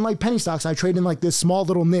that, unlike penny stocks, I trade in like this small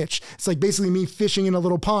little niche. It's like basically me fishing in a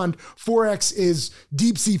little pond. Forex is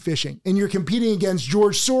deep sea fishing, and you're competing against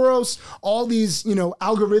George Soros, all these,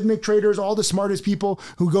 algorithmic traders, all the smartest people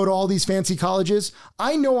who go to all these fancy colleges.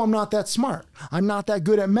 I know I'm not that smart. I'm not that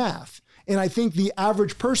good at math. And I think the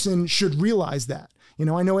average person should realize that.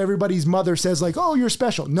 I know everybody's mother says like, oh, you're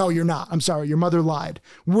special. No, you're not. I'm sorry. Your mother lied.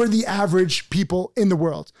 We're the average people in the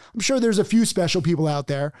world. I'm sure there's a few special people out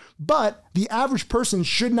there, but the average person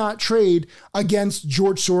should not trade against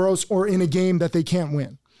George Soros or in a game that they can't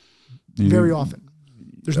win. Very often.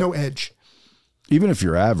 There's no edge. Even if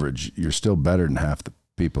you're average, you're still better than half the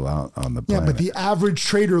people out on the planet. Yeah, but the average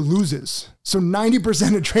trader loses. So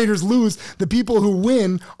 90% of traders lose. The people who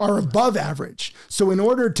win are above average. So in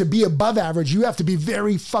order to be above average, you have to be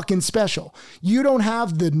very fucking special. You don't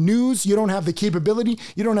have the news. You don't have the capability.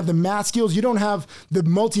 You don't have the math skills. You don't have the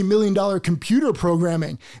multi-million-dollar computer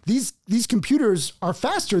programming. These computers are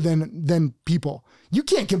faster than people. You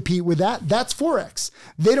can't compete with that. That's Forex.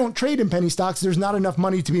 They don't trade in penny stocks. There's not enough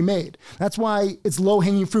money to be made. That's why it's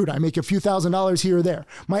low-hanging fruit. I make a few $1,000s here or there.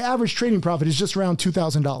 My average trading profit is just around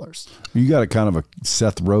 $2,000. You got a kind of a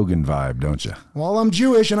Seth Rogen vibe, don't you? Well, I'm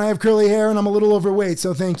Jewish and I have curly hair and I'm a little overweight,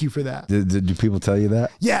 so thank you for that. Do people tell you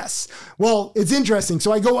that? Yes. Well, it's interesting.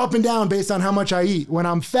 So I go up and down based on how much I eat. When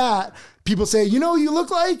I'm fat, people say, you look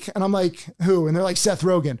like, and I'm like, who? And they're like, Seth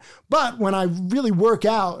Rogen. But when I really work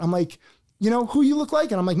out, I'm like, who you look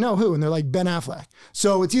like? And I'm like, no, who? And they're like, Ben Affleck.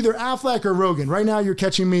 So it's either Affleck or Rogan. Right now you're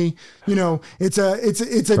catching me, it's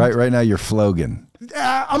a right now you're Flogan.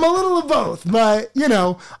 I'm a little of both, but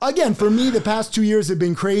again, for me, the past 2 years have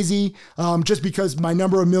been crazy. Just because my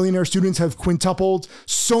number of millionaire students have quintupled.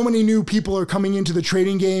 So many new people are coming into the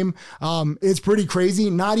trading game. It's pretty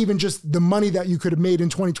crazy. Not even just the money that you could have made in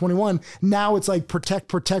 2021. Now it's like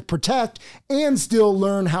protect, and still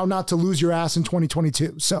learn how not to lose your ass in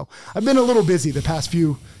 2022. So I've been a little busy the past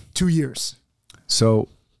 2 years. So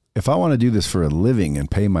if I want to do this for a living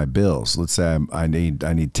and pay my bills, let's say I need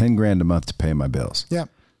 10 grand a month to pay my bills. Yeah.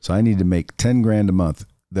 So I need to make 10 grand a month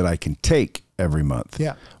that I can take every month.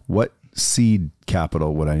 Yeah. What seed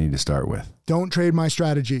capital would I need to start with? Don't trade my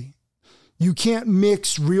strategy. You can't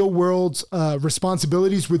mix real world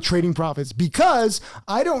responsibilities with trading profits, because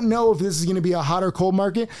I don't know if this is going to be a hot or cold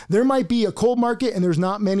market. There might be a cold market and there's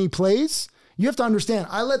not many plays. You have to understand,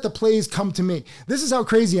 I let the plays come to me. This is how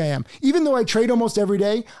crazy I am. Even though I trade almost every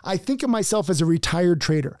day, I think of myself as a retired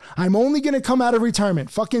trader. I'm only going to come out of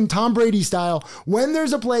retirement, fucking Tom Brady style, when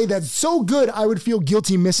there's a play that's so good, I would feel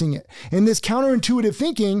guilty missing it. And this counterintuitive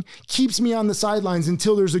thinking keeps me on the sidelines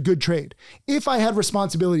until there's a good trade. If I had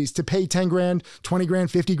responsibilities to pay 10 grand, 20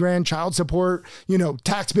 grand, 50 grand, child support,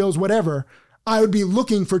 tax bills, whatever, I would be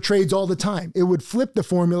looking for trades all the time. It would flip the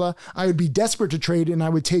formula. I would be desperate to trade and I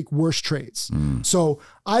would take worse trades. So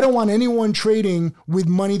I don't want anyone trading with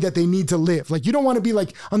money that they need to live. Like, you don't want to be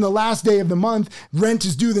like on the last day of the month, rent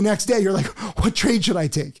is due the next day. You're like, what trade should I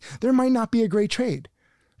take? There might not be a great trade.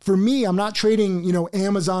 For me, I'm not trading,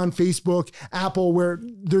 Amazon, Facebook, Apple, where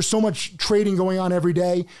there's so much trading going on every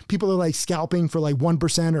day. People are like scalping for like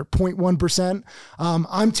 1% or 0.1%.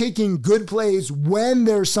 I'm taking good plays when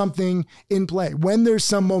there's something in play, when there's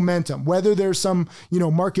some momentum, whether there's some,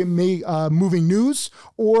 market moving news,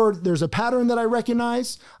 or there's a pattern that I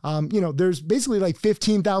recognize. There's basically like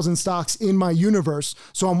 15,000 stocks in my universe.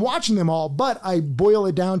 So I'm watching them all, but I boil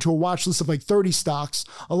it down to a watch list of like 30 stocks.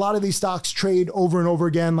 A lot of these stocks trade over and over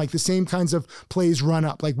again. Like the same kinds of plays run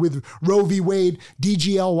up, like with Roe v. Wade,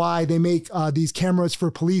 DGLY, they make these cameras for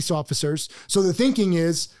police officers. So the thinking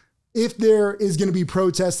is, if there is going to be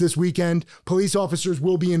protests this weekend, police officers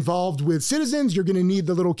will be involved with citizens. You're going to need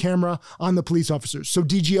the little camera on the police officers. So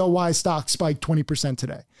DGLY stock spiked 20%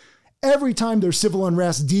 today. Every time there's civil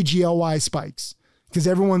unrest, DGLY spikes, because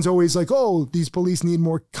everyone's always like, oh, these police need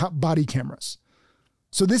more body cameras.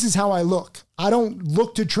 So this is how I look. I don't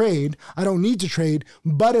look to trade. I don't need to trade.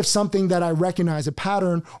 But if something that I recognize, a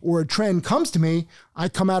pattern or a trend, comes to me, I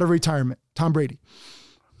come out of retirement. Tom Brady.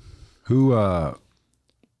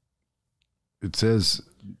 It says,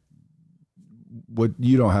 what,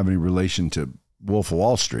 you don't have any relation to Wolf of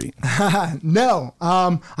Wall Street. No.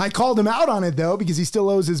 I called him out on it, though, because he still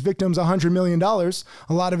owes his victims $100 million.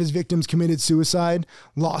 A lot of his victims committed suicide,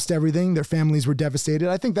 lost everything. Their families were devastated.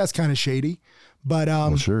 I think that's kind of shady.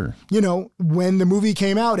 But, sure. you know, when the movie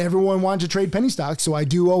came out, everyone wanted to trade penny stocks. So I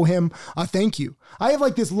do owe him a thank you. I have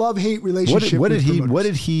like this love-hate relationship. What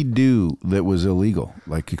did he do that was illegal?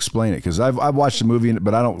 Like, explain it. Because I've watched the movie,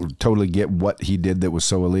 but I don't totally get what he did that was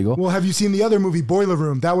so illegal. Well, have you seen the other movie, Boiler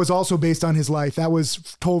Room? That was also based on his life. That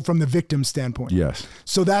was told from the victim's standpoint. Yes.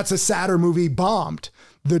 So that's a sadder movie, bombed.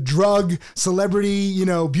 The drug, celebrity, you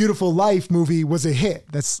know, beautiful life movie was a hit.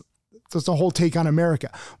 That's a whole take on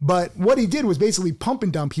America. But what he did was basically pump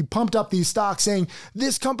and dump. He pumped up these stocks saying,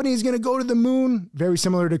 this company is going to go to the moon, very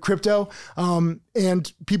similar to crypto.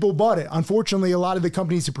 And people bought it. Unfortunately, a lot of the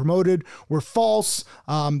companies he promoted were false.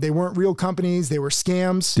 They weren't real companies. They were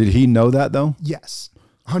scams. Did he know that though? Yes,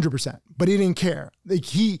 100%. But he didn't care. Like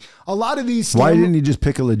a lot of these. Why didn't he just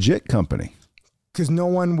pick a legit company? Because no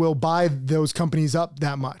one will buy those companies up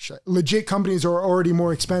that much. Legit companies are already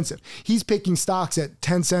more expensive. He's picking stocks at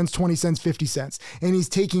 10 cents, 20 cents, 50 cents, and he's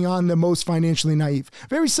taking on the most financially naive.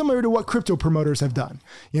 Very similar to what crypto promoters have done.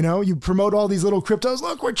 You know, you promote all these little cryptos.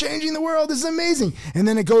 Look, we're changing the world. This is amazing. And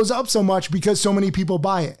then it goes up so much because so many people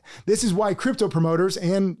buy it. This is why crypto promoters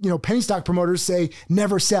and, you know, penny stock promoters say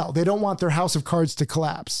never sell. They don't want their house of cards to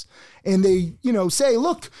collapse. And they, you know, say,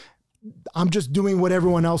 look, I'm just doing what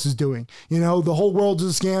everyone else is doing. You know, the whole world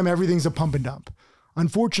is a scam. Everything's a pump and dump.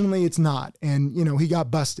 Unfortunately, it's not. And, you know, he got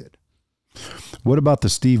busted. What about the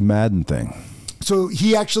Steve Madden thing? So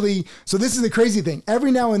this is the crazy thing. Every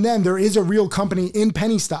now and then there is a real company in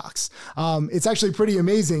penny stocks. It's actually pretty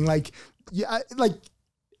amazing.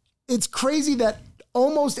 It's crazy that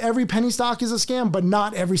almost every penny stock is a scam, but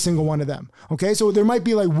not every single one of them. Okay. So there might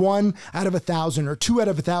be like 1 out of 1,000 or 2 out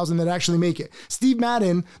of 1,000 that actually make it. Steve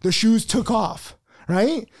Madden, the shoes took off,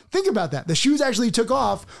 right? Think about that. The shoes actually took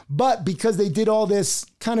off, but because they did all this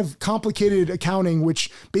kind of complicated accounting, which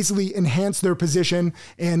basically enhanced their position,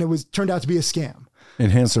 and turned out to be a scam.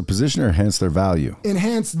 Enhance their position or enhance their value?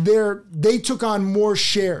 They took on more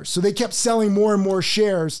shares. So they kept selling more and more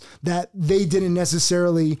shares that they didn't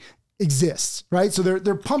necessarily exists, right? So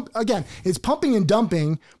they're it's pumping and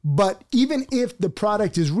dumping, but even if the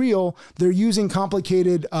product is real, they're using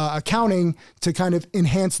complicated accounting to kind of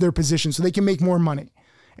enhance their position so they can make more money.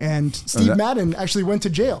 And Steve Madden actually went to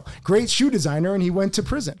jail. Great shoe designer, and he went to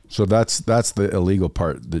prison. So that's the illegal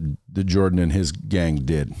part that Jordan and his gang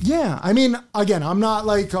did. Yeah. I mean, again, I'm not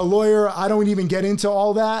like a lawyer. I don't even get into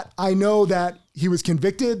all that. I know that he was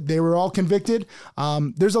convicted. They were all convicted.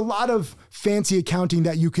 There's a lot of fancy accounting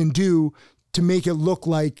that you can do to make it look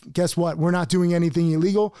like, guess what? We're not doing anything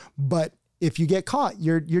illegal, but if you get caught,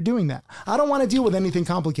 you're doing that. I don't want to deal with anything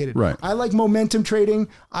complicated. Right. I like momentum trading.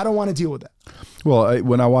 I don't want to deal with that. Well,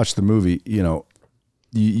 when I watched the movie, you know,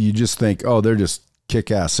 you just think, oh, they're just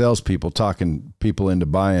kick-ass salespeople talking people into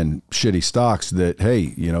buying shitty stocks that, hey,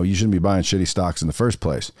 you know, you shouldn't be buying shitty stocks in the first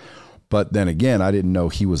place. But then again, I didn't know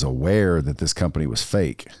he was aware that this company was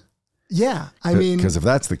fake. Yeah. I mean, because if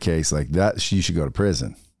that's the case, like that, you should go to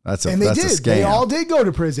prison. That's a scam. They all did go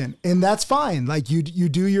to prison, and that's fine. Like you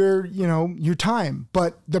do your time.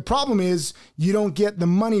 But the problem is you don't get the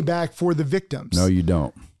money back for the victims. No, you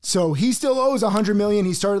don't. So he still owes $100 million.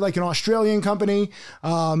 He started like an Australian company,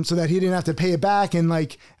 so that he didn't have to pay it back. And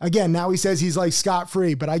like, again, now he says he's like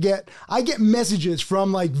scot-free, but I get messages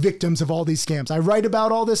from like victims of all these scams. I write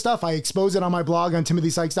about all this stuff. I expose it on my blog on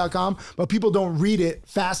timothysykes.com, but people don't read it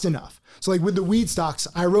fast enough. So like with the weed stocks,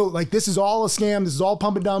 I wrote like, this is all a scam. This is all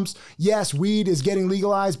pump and dumps. Yes, weed is getting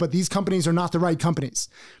legalized, but these companies are not the right companies.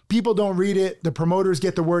 People don't read it. The promoters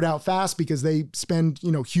get the word out fast because they spend,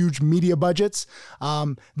 huge media budgets.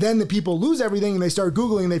 Then the people lose everything and they start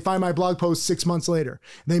Googling and they find my blog post 6 months later.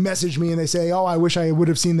 They message me and they say, oh, I wish I would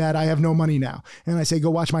have seen that. I have no money now. And I say,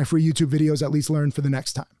 go watch my free YouTube videos, at least learn for the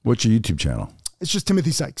next time. What's your YouTube channel? It's just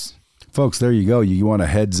Timothy Sykes. Folks, there you go. You want a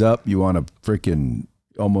heads up. You want a freaking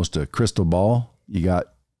almost a crystal ball. You got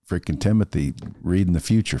freaking Timothy reading the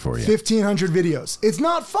future for you. 1,500 videos. It's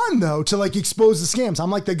not fun though to like expose the scams.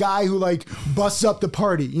 I'm like the guy who like busts up the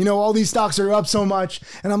party. All these stocks are up so much,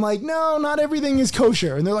 and I'm like, no, not everything is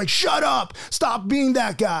kosher. And they're like, shut up, stop being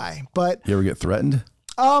that guy. But you ever get threatened?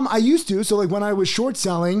 I used to. So like when I was short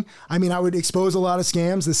selling, I would expose a lot of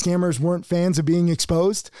scams. The scammers weren't fans of being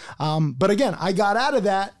exposed. But again, I got out of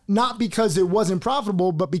that, not because it wasn't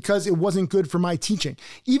profitable, but because it wasn't good for my teaching.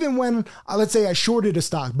 Even when, let's say I shorted a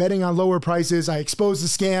stock, betting on lower prices, I exposed the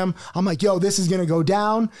scam. I'm like, yo, this is going to go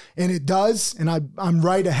down. And it does. And I'm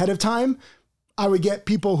right ahead of time. I would get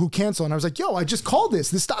people who cancel. And I was like, yo, I just called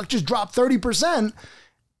this. The stock just dropped 30%.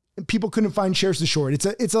 People couldn't find shares to short.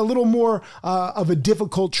 It's a little more of a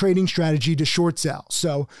difficult trading strategy to short sell.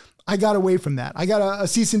 So I got away from that. I got a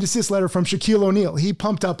cease and desist letter from Shaquille O'Neal. He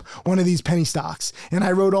pumped up one of these penny stocks, and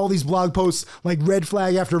I wrote all these blog posts like red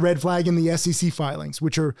flag after red flag in the SEC filings,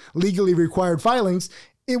 which are legally required filings.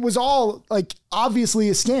 It was all like obviously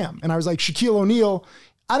a scam. And I was like, Shaquille O'Neal,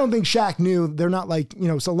 I don't think Shaq knew. They're not like,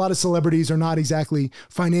 so a lot of celebrities are not exactly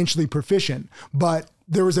financially proficient, but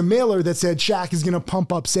there was a mailer that said Shaq is going to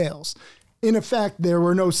pump up sales. In effect, there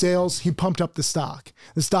were no sales. He pumped up the stock.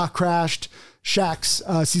 The stock crashed. Shaq's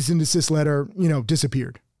cease and desist letter,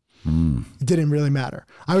 disappeared. It didn't really matter.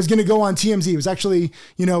 I was going to go on TMZ. It was actually,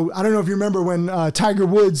 I don't know if you remember when Tiger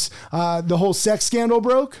Woods, the whole sex scandal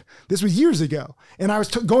broke. This was years ago. And I was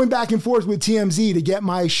going back and forth with TMZ to get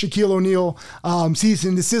my Shaquille O'Neal cease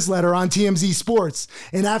and desist letter on TMZ Sports.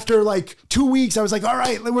 And after like 2 weeks, I was like, all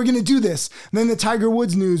right, we're going to do this. And then the Tiger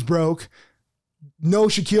Woods news broke. No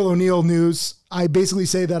Shaquille O'Neal news. I basically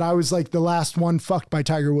say that I was like the last one fucked by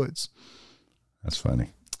Tiger Woods. That's funny.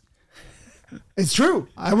 It's true.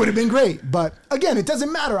 I would have been great. But again, it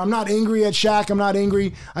doesn't matter. I'm not angry at Shaq. I'm not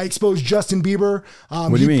angry. I exposed Justin Bieber.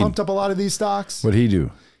 What do you mean? He pumped up a lot of these stocks. What'd he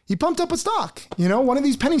do? He pumped up a stock, one of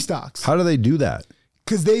these penny stocks. How do they do that?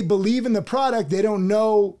 Because they believe in the product. They don't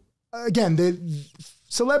know. Again,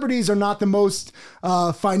 celebrities are not the most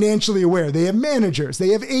financially aware. They have managers, they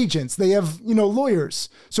have agents, they have, lawyers.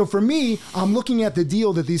 So for me, I'm looking at the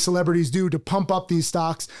deal that these celebrities do to pump up these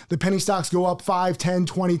stocks. The penny stocks go up 5, 10,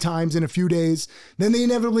 20 times in a few days. Then they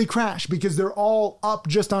inevitably crash because they're all up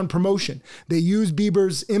just on promotion. They use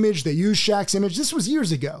Bieber's image. They use Shaq's image. This was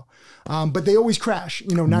years ago. But they always crash,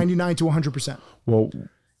 99 to 100%. Well,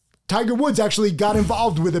 Tiger Woods actually got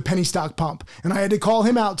involved with a penny stock pump, and I had to call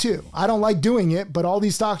him out too. I don't like doing it, but all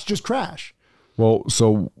these stocks just crash. Well,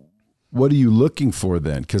 so what are you looking for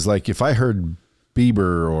then? Because like if I heard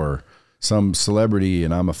Bieber or some celebrity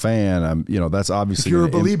and I'm a fan, that's obviously if you're a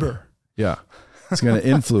believer. Yeah, it's going to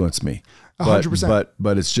influence me. 100%.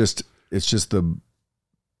 But it's just the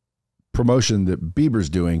promotion that Bieber's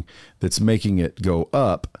doing that's making it go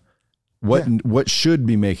up. What should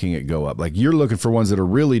be making it go up? Like you're looking for ones that are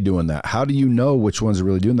really doing that. How do you know which ones are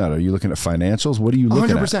really doing that? Are you looking at financials? What are you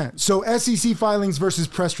looking 100%. at? So SEC filings versus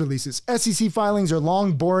press releases. SEC filings are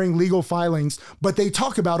long, boring legal filings, but they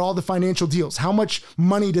talk about all the financial deals. How much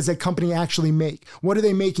money does a company actually make? What are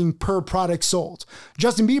they making per product sold?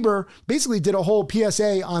 Justin Bieber basically did a whole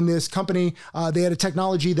PSA on this company. They had a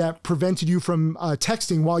technology that prevented you from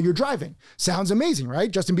texting while you're driving. Sounds amazing,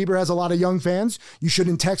 right? Justin Bieber has a lot of young fans. You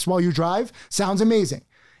shouldn't text while you drive. Sounds amazing.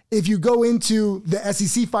 If you go into the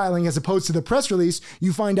SEC filing as opposed to the press release,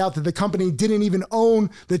 you find out that the company didn't even own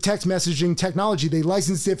the text messaging technology. They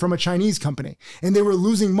licensed it from a Chinese company, and they were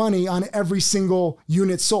losing money on every single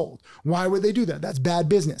unit sold. Why would they do that? That's bad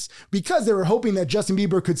business. Because they were hoping that Justin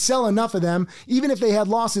Bieber could sell enough of them. Even if they had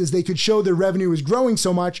losses, they could show their revenue is growing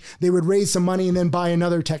so much, they would raise some money and then buy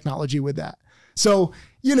another technology with that. So,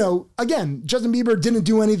 again, Justin Bieber didn't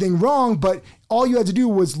do anything wrong, but all you had to do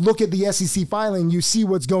was look at the SEC filing. You see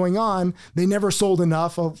what's going on. They never sold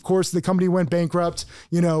enough. Of course, the company went bankrupt.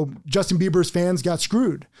 Justin Bieber's fans got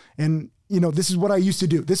screwed. And, this is what I used to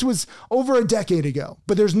do. This was over a decade ago,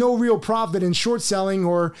 but there's no real profit in short selling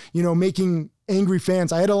or, making angry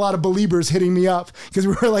fans. I had a lot of believers hitting me up because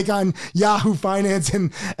we were like on Yahoo Finance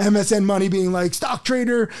and MSN Money being like, stock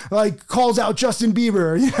trader like calls out Justin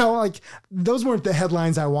Bieber. Those weren't the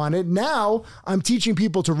headlines I wanted. Now I'm teaching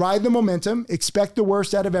people to ride the momentum, expect the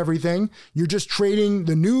worst out of everything. You're just trading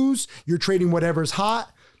the news. You're trading whatever's hot.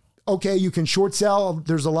 Okay, you can short sell.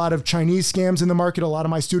 There's a lot of Chinese scams in the market. A lot of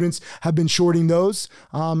my students have been shorting those.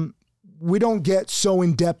 We don't get so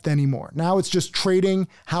in depth anymore. Now it's just trading.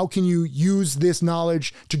 How can you use this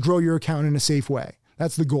knowledge to grow your account in a safe way?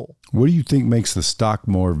 That's the goal. What do you think makes the stock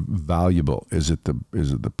more valuable? Is it the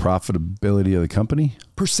profitability of the company?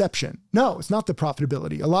 Perception. No, it's not the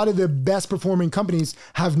profitability. A lot of the best performing companies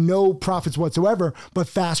have no profits whatsoever, but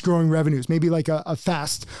fast growing revenues. Maybe like a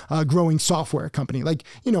fast growing software company. Like,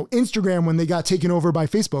 Instagram, when they got taken over by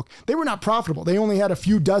Facebook, they were not profitable. They only had a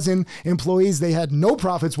few dozen employees. They had no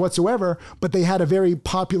profits whatsoever, but they had a very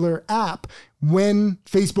popular app. When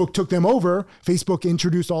Facebook took them over, Facebook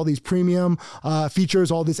introduced all these premium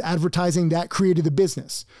features, all this advertising that created the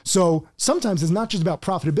business. So sometimes it's not just about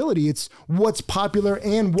profitability. It's what's popular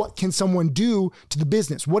and what can someone do to the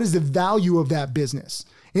business? What is the value of that business?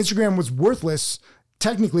 Instagram was worthless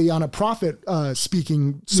technically on a profit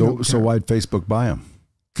speaking. So why'd Facebook buy them?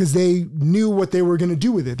 Because they knew what they were going to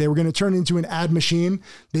do with it. They were going to turn it into an ad machine.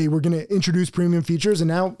 They were going to introduce premium features. And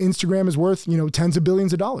now Instagram is worth, tens of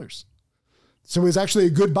billions of dollars. So it was actually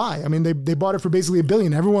a good buy. I mean, they bought it for basically $1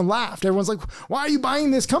 billion. Everyone laughed. Everyone's like, why are you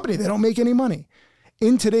buying this company? They don't make any money.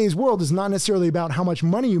 in today's world is not necessarily about how much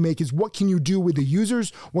money you make, is what can you do with the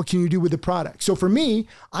users? What can you do with the product? So for me,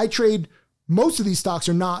 I trade, most of these stocks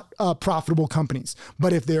are not profitable companies,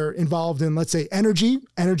 but if they're involved in, let's say, energy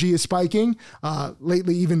is spiking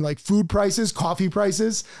lately, even like food prices, coffee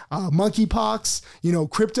prices, monkeypox,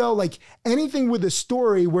 crypto, like anything with a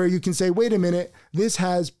story where you can say, wait a minute, this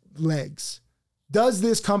has legs. Does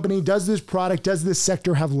this company, does this product, does this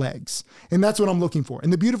sector have legs? And that's what I'm looking for.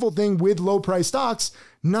 And the beautiful thing with low price stocks,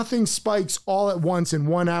 nothing spikes all at once in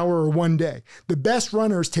 1 hour or one day. The best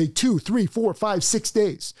runners take 2, 3, 4, 5, 6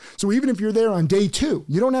 days. So even if you're there on day 2,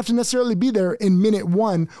 you don't have to necessarily be there in minute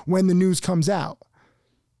 1 when the news comes out.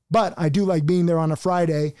 But I do like being there on a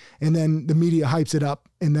Friday and then the media hypes it up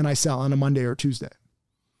and then I sell on a Monday or Tuesday.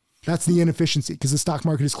 That's the inefficiency because the stock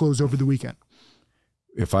market is closed over the weekend.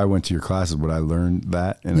 If I went to your classes, would I learn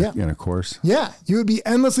that in a course? Yeah. You would be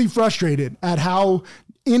endlessly frustrated at how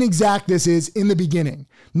inexact this is in the beginning.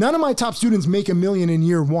 None of my top students make $1 million in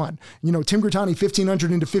year 1. Tim Grittani,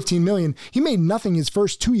 1,500 into 15 million. He made nothing his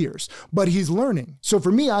first 2 years, but he's learning. So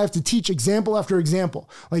for me, I have to teach example after example.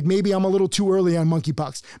 Like maybe I'm a little too early on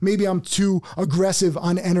monkeypox. Maybe I'm too aggressive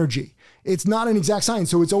on energy. It's not an exact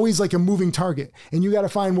science. So it's always like a moving target and you got to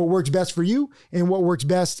find what works best for you and what works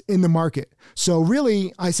best in the market. So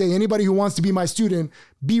really, I say anybody who wants to be my student,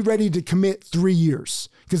 be ready to commit 3 years.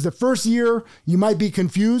 Because the first year you might be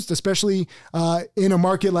confused, especially in a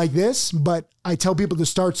market like this, but I tell people to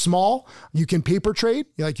start small. You can paper trade.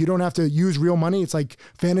 You don't have to use real money. It's like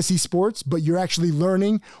fantasy sports, but you're actually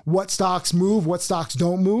learning what stocks move, what stocks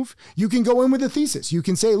don't move. You can go in with a thesis. You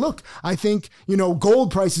can say, look, I think,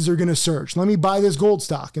 gold prices are going to surge. Let me buy this gold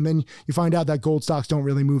stock. And then you find out that gold stocks don't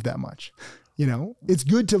really move that much. It's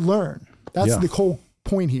good to learn. That's the whole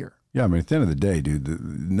point here. Yeah. I mean, at the end of the day, dude,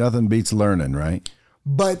 nothing beats learning, right?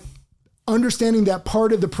 But understanding that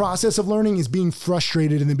part of the process of learning is being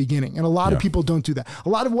frustrated in the beginning. And a lot of people don't do that. A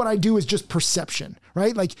lot of what I do is just perception,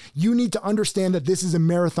 right? Like you need to understand that this is a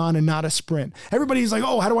marathon and not a sprint. Everybody's like,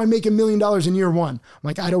 oh, how do I make $1 million in year 1? I'm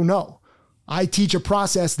like, I don't know. I teach a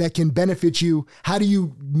process that can benefit you. How do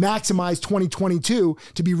you maximize 2022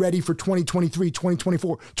 to be ready for 2023,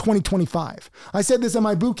 2024, 2025? I said this at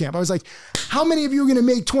my boot camp. I was like, how many of you are going to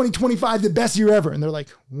make 2025 the best year ever? And they're like,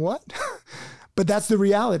 what? But that's the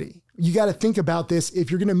reality. You got to think about this. If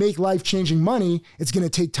you're going to make life-changing money, it's going to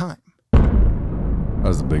take time. That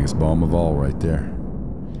was the biggest bomb of all right there.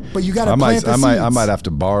 But you got to plant the seeds. I might have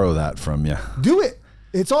to borrow that from you. Do it.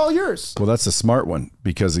 It's all yours. Well, that's a smart one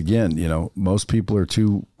because again, most people are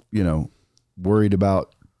too, worried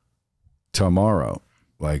about tomorrow.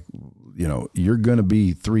 Like, you're going to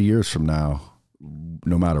be 3 years from now,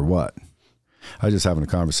 no matter what. I was just having a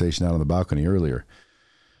conversation out on the balcony earlier.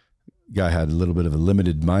 Guy had a little bit of a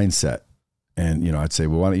limited mindset and, I'd say,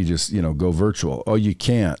 well, why don't you just, go virtual? Oh, you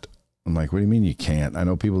can't. I'm like, what do you mean you can't? I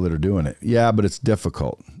know people that are doing it. Yeah, but it's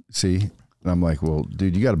difficult. See? And I'm like, well,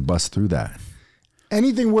 dude, you got to bust through that.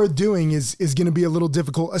 Anything worth doing is going to be a little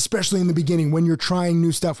difficult, especially in the beginning when you're trying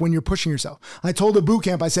new stuff, when you're pushing yourself. I told the boot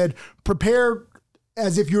camp, I said, prepare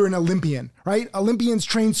as if you're an Olympian, right? Olympians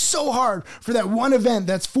train so hard for that one event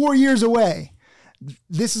that's 4 years away.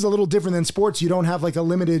 This is a little different than sports. You don't have like a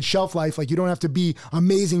limited shelf life. Like you don't have to be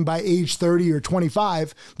amazing by age 30 or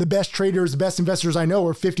 25. The best traders, the best investors I know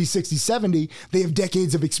are 50, 60, 70. They have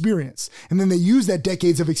decades of experience. And then they use that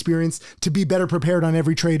decades of experience to be better prepared on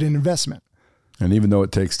every trade and investment. And even though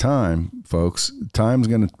it takes time, folks, time's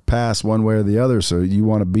going to pass one way or the other. So you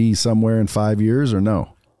want to be somewhere in 5 years or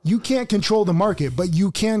no? You can't control the market, but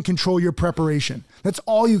you can control your preparation. That's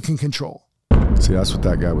all you can control. See, that's what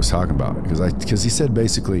that guy was talking about because he said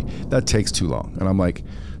basically that takes too long. And I'm like,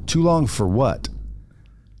 too long for what?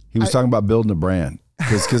 He was talking about building a brand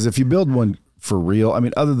because if you build one for real, I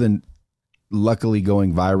mean, other than luckily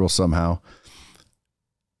going viral somehow,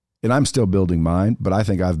 and I'm still building mine, but I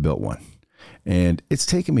think I've built one. And it's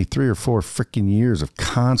taken me 3 or 4 freaking years of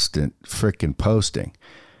constant freaking posting,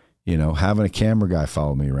 having a camera guy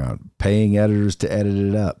follow me around, paying editors to edit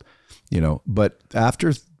it up, but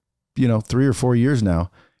after 3 or 4 years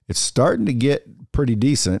now, it's starting to get pretty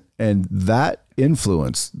decent. And that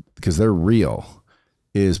influence, because they're real,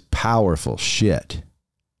 is powerful shit.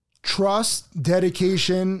 Trust,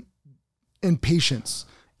 dedication, and patience.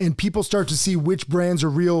 And people start to see which brands are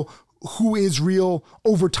real, who is real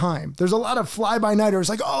over time. There's a lot of fly-by-nighters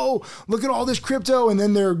like, oh, look at all this crypto. And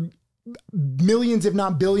then they're millions, if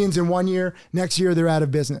not billions in 1 year. Next year, they're out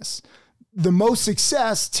of business. The most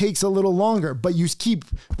success takes a little longer, but you keep,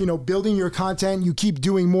 building your content. You keep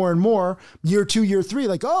doing more and more. Year 2, year 3,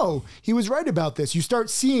 like, oh, he was right about this. You start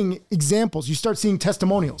seeing examples. You start seeing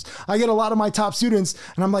testimonials. I get a lot of my top students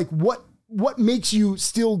and I'm like, what what makes you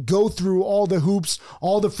still go through all the hoops,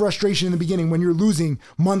 all the frustration in the beginning when you're losing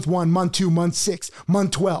month 1, month 2, month 6,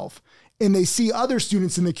 month 12. And they see other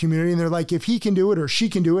students in the community and they're like, if he can do it or she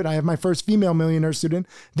can do it, I have my first female millionaire student,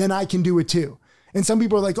 then I can do it too. And some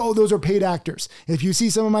people are like, oh, those are paid actors. If you see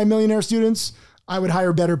some of my millionaire students, I would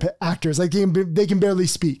hire better actors. Like they can barely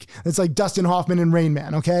speak. It's like Dustin Hoffman and Rain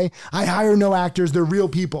Man, okay? I hire no actors. They're real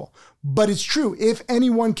people. But it's true. If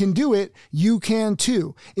anyone can do it, you can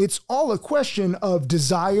too. It's all a question of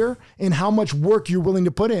desire and how much work you're willing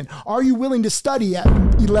to put in. Are you willing to study at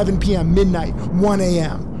 11 p.m., midnight, 1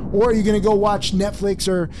 a.m.? Or are you going to go watch Netflix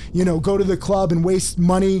or, go to the club and waste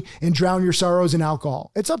money and drown your sorrows in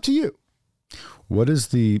alcohol? It's up to you. What is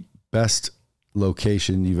the best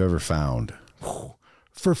location you've ever found?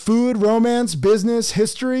 For food, romance, business,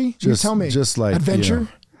 history? You tell me. Just like adventure?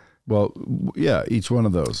 Well, yeah, each one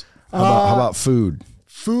of those. How about food?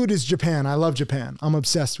 Food is Japan. I love Japan. I'm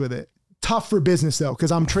obsessed with it. Tough for business though,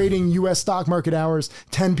 because I'm trading U.S. stock market hours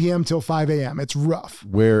 10 p.m. till 5 a.m. It's rough.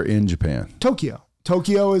 Where in Japan? Tokyo.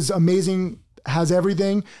 Tokyo is amazing. Has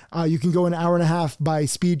everything. You can go an hour and a half by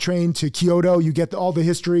speed train to Kyoto. You get all the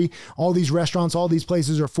history. All these restaurants, all these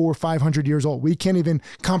places are 400 or 500 years old. We can't even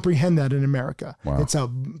comprehend that in America. Wow. It's a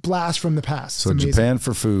blast from the past. So Japan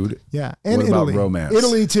for food. Yeah. And what Italy. About romance?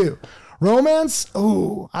 Italy too. Romance.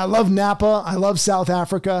 Oh, I love Napa. I love South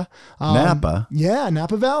Africa. Napa? Yeah.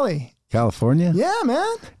 Napa Valley. California? Yeah,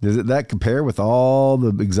 man. Does that compare with all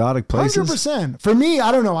the exotic places? 100%. For me,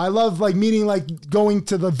 I don't know. I love going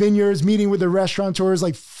to the vineyards, meeting with the restaurateurs,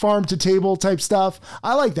 like farm to table type stuff.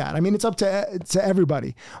 I like that. I mean, it's up to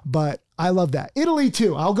everybody, but I love that. Italy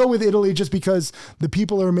too. I'll go with Italy just because the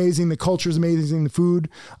people are amazing. The culture is amazing. The food,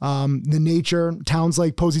 the nature, towns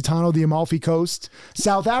like Positano, the Amalfi Coast,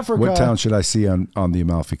 South Africa. What town should I see on the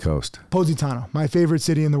Amalfi Coast? Positano, my favorite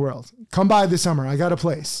city in the world. Come by this summer. I got a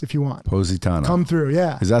place if you want. Positano. Come through.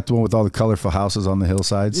 Yeah. Is that the one with all the colorful houses on the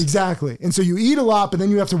hillsides? Exactly. And so you eat a lot, but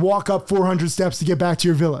then you have to walk up 400 steps to get back to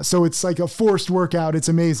your villa. So it's like a forced workout. It's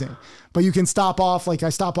amazing. But you can stop off. Like I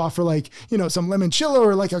stop off for some limoncello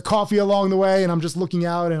or like a coffee along the way. And I'm just looking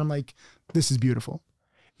out and I'm like, this is beautiful.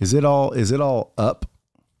 Is it all up?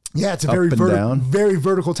 Yeah, it's a very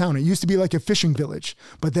vertical town. It used to be like a fishing village,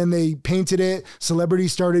 but then they painted it.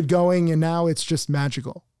 Celebrities started going and now it's just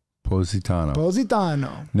magical. Positano.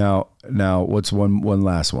 Now what's one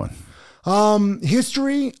last one?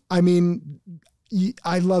 History. I mean,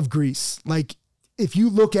 I love Greece. Like if you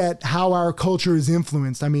look at how our culture is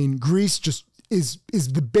influenced, I mean, Greece just is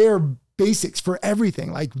the bare basics for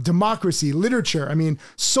everything, like democracy, literature. I mean,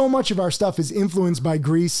 so much of our stuff is influenced by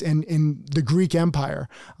Greece and the Greek Empire.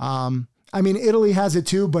 I mean, Italy has it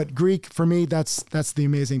too, but Greek for me, that's the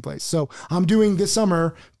amazing place. So I'm doing this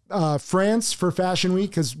summer France for Fashion Week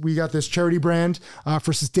because we got this charity brand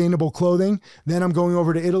for sustainable clothing. Then I'm going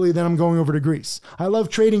over to Italy. Then I'm going over to Greece. I love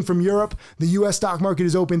trading from Europe. The U.S. stock market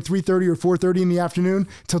is open 3:30 or 4:30 in the afternoon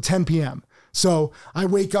till 10 p.m. So I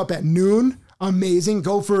wake up at noon. Amazing.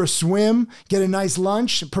 Go for a swim, get a nice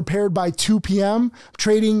lunch, prepared by 2 p.m.,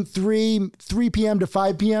 trading 3 p.m. to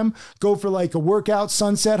 5 p.m., go for like a workout,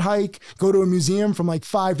 sunset hike, go to a museum from like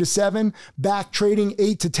 5 to 7, back trading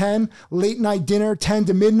 8 to 10, late night dinner, 10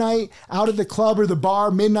 to midnight, out at the club or the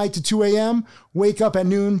bar, midnight to 2 a.m., wake up at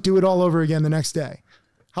noon, do it all over again the next day.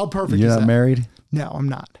 How perfect is that? You're not married? No, I'm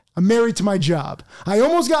not. I'm married to my job. I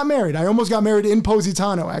almost got married. In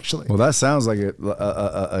Positano, actually. Well, that sounds like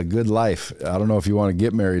a good life. I don't know if you want to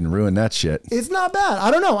get married and ruin that shit. It's not bad.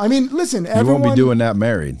 I don't know. I mean, listen, you won't be doing that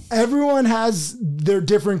married. Everyone has their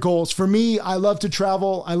different goals. For me, I love to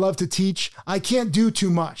travel. I love to teach. I can't do too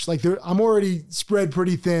much. I'm already spread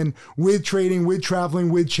pretty thin with trading, with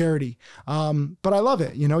traveling, with charity. But I love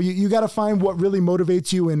it. You got to find what really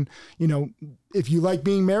motivates you. And, if you like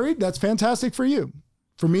being married, that's fantastic for you.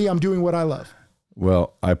 For me, I'm doing what I love.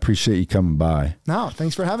 Well, I appreciate you coming by. No,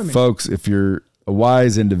 thanks for having me. Folks, if you're a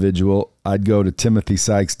wise individual, I'd go to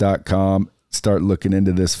timothysykes.com, start looking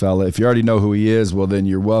into this fella. If you already know who he is, well, then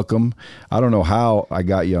you're welcome. I don't know how I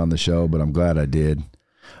got you on the show, but I'm glad I did.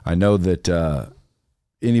 I know that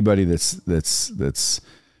anybody that's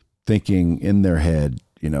thinking in their head,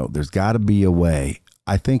 there's got to be a way.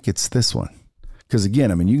 I think it's this one. Because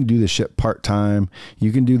again, I mean, you can do this shit part-time.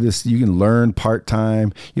 You can do this. You can learn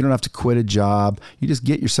part-time. You don't have to quit a job. You just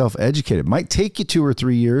get yourself educated. It might take you 2 or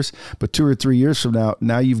 3 years, but 2 or 3 years from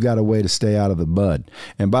now you've got a way to stay out of the mud.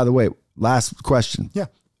 And by the way, last question. Yeah.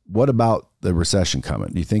 What about the recession coming?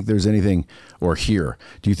 Do you think there's anything, or here,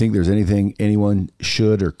 do you think there's anything anyone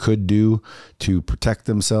should or could do to protect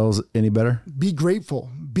themselves any better? Be grateful.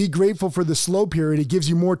 Be grateful for the slow period. It gives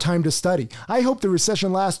you more time to study. I hope the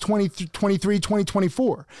recession lasts 2023,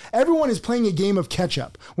 2024. Everyone is playing a game of catch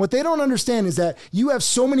up. What they don't understand is that you have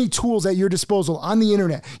so many tools at your disposal on the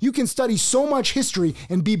internet. You can study so much history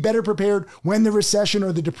and be better prepared when the recession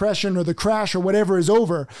or the depression or the crash or whatever is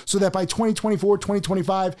over, so that by 2024,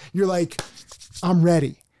 2025, you're like, I'm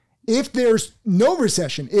ready. If there's no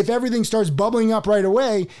recession, if everything starts bubbling up right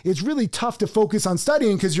away, it's really tough to focus on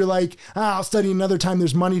studying because you're like, I'll study another time,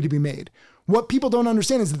 there's money to be made. What people don't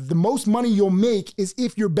understand is that the most money you'll make is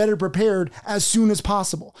if you're better prepared as soon as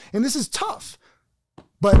possible. And this is tough,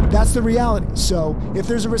 but that's the reality. So if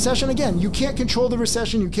there's a recession, again, you can't control the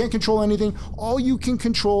recession. You can't control anything. All you can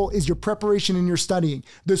control is your preparation and your studying.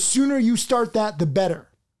 The sooner you start that, the better.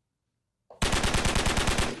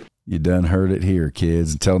 You done heard it here,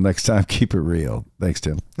 kids. Until next time, keep it real. Thanks,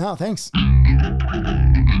 Tim. No, thanks.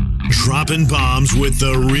 Dropping bombs with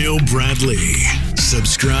the real Bradley.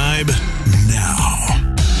 Subscribe now.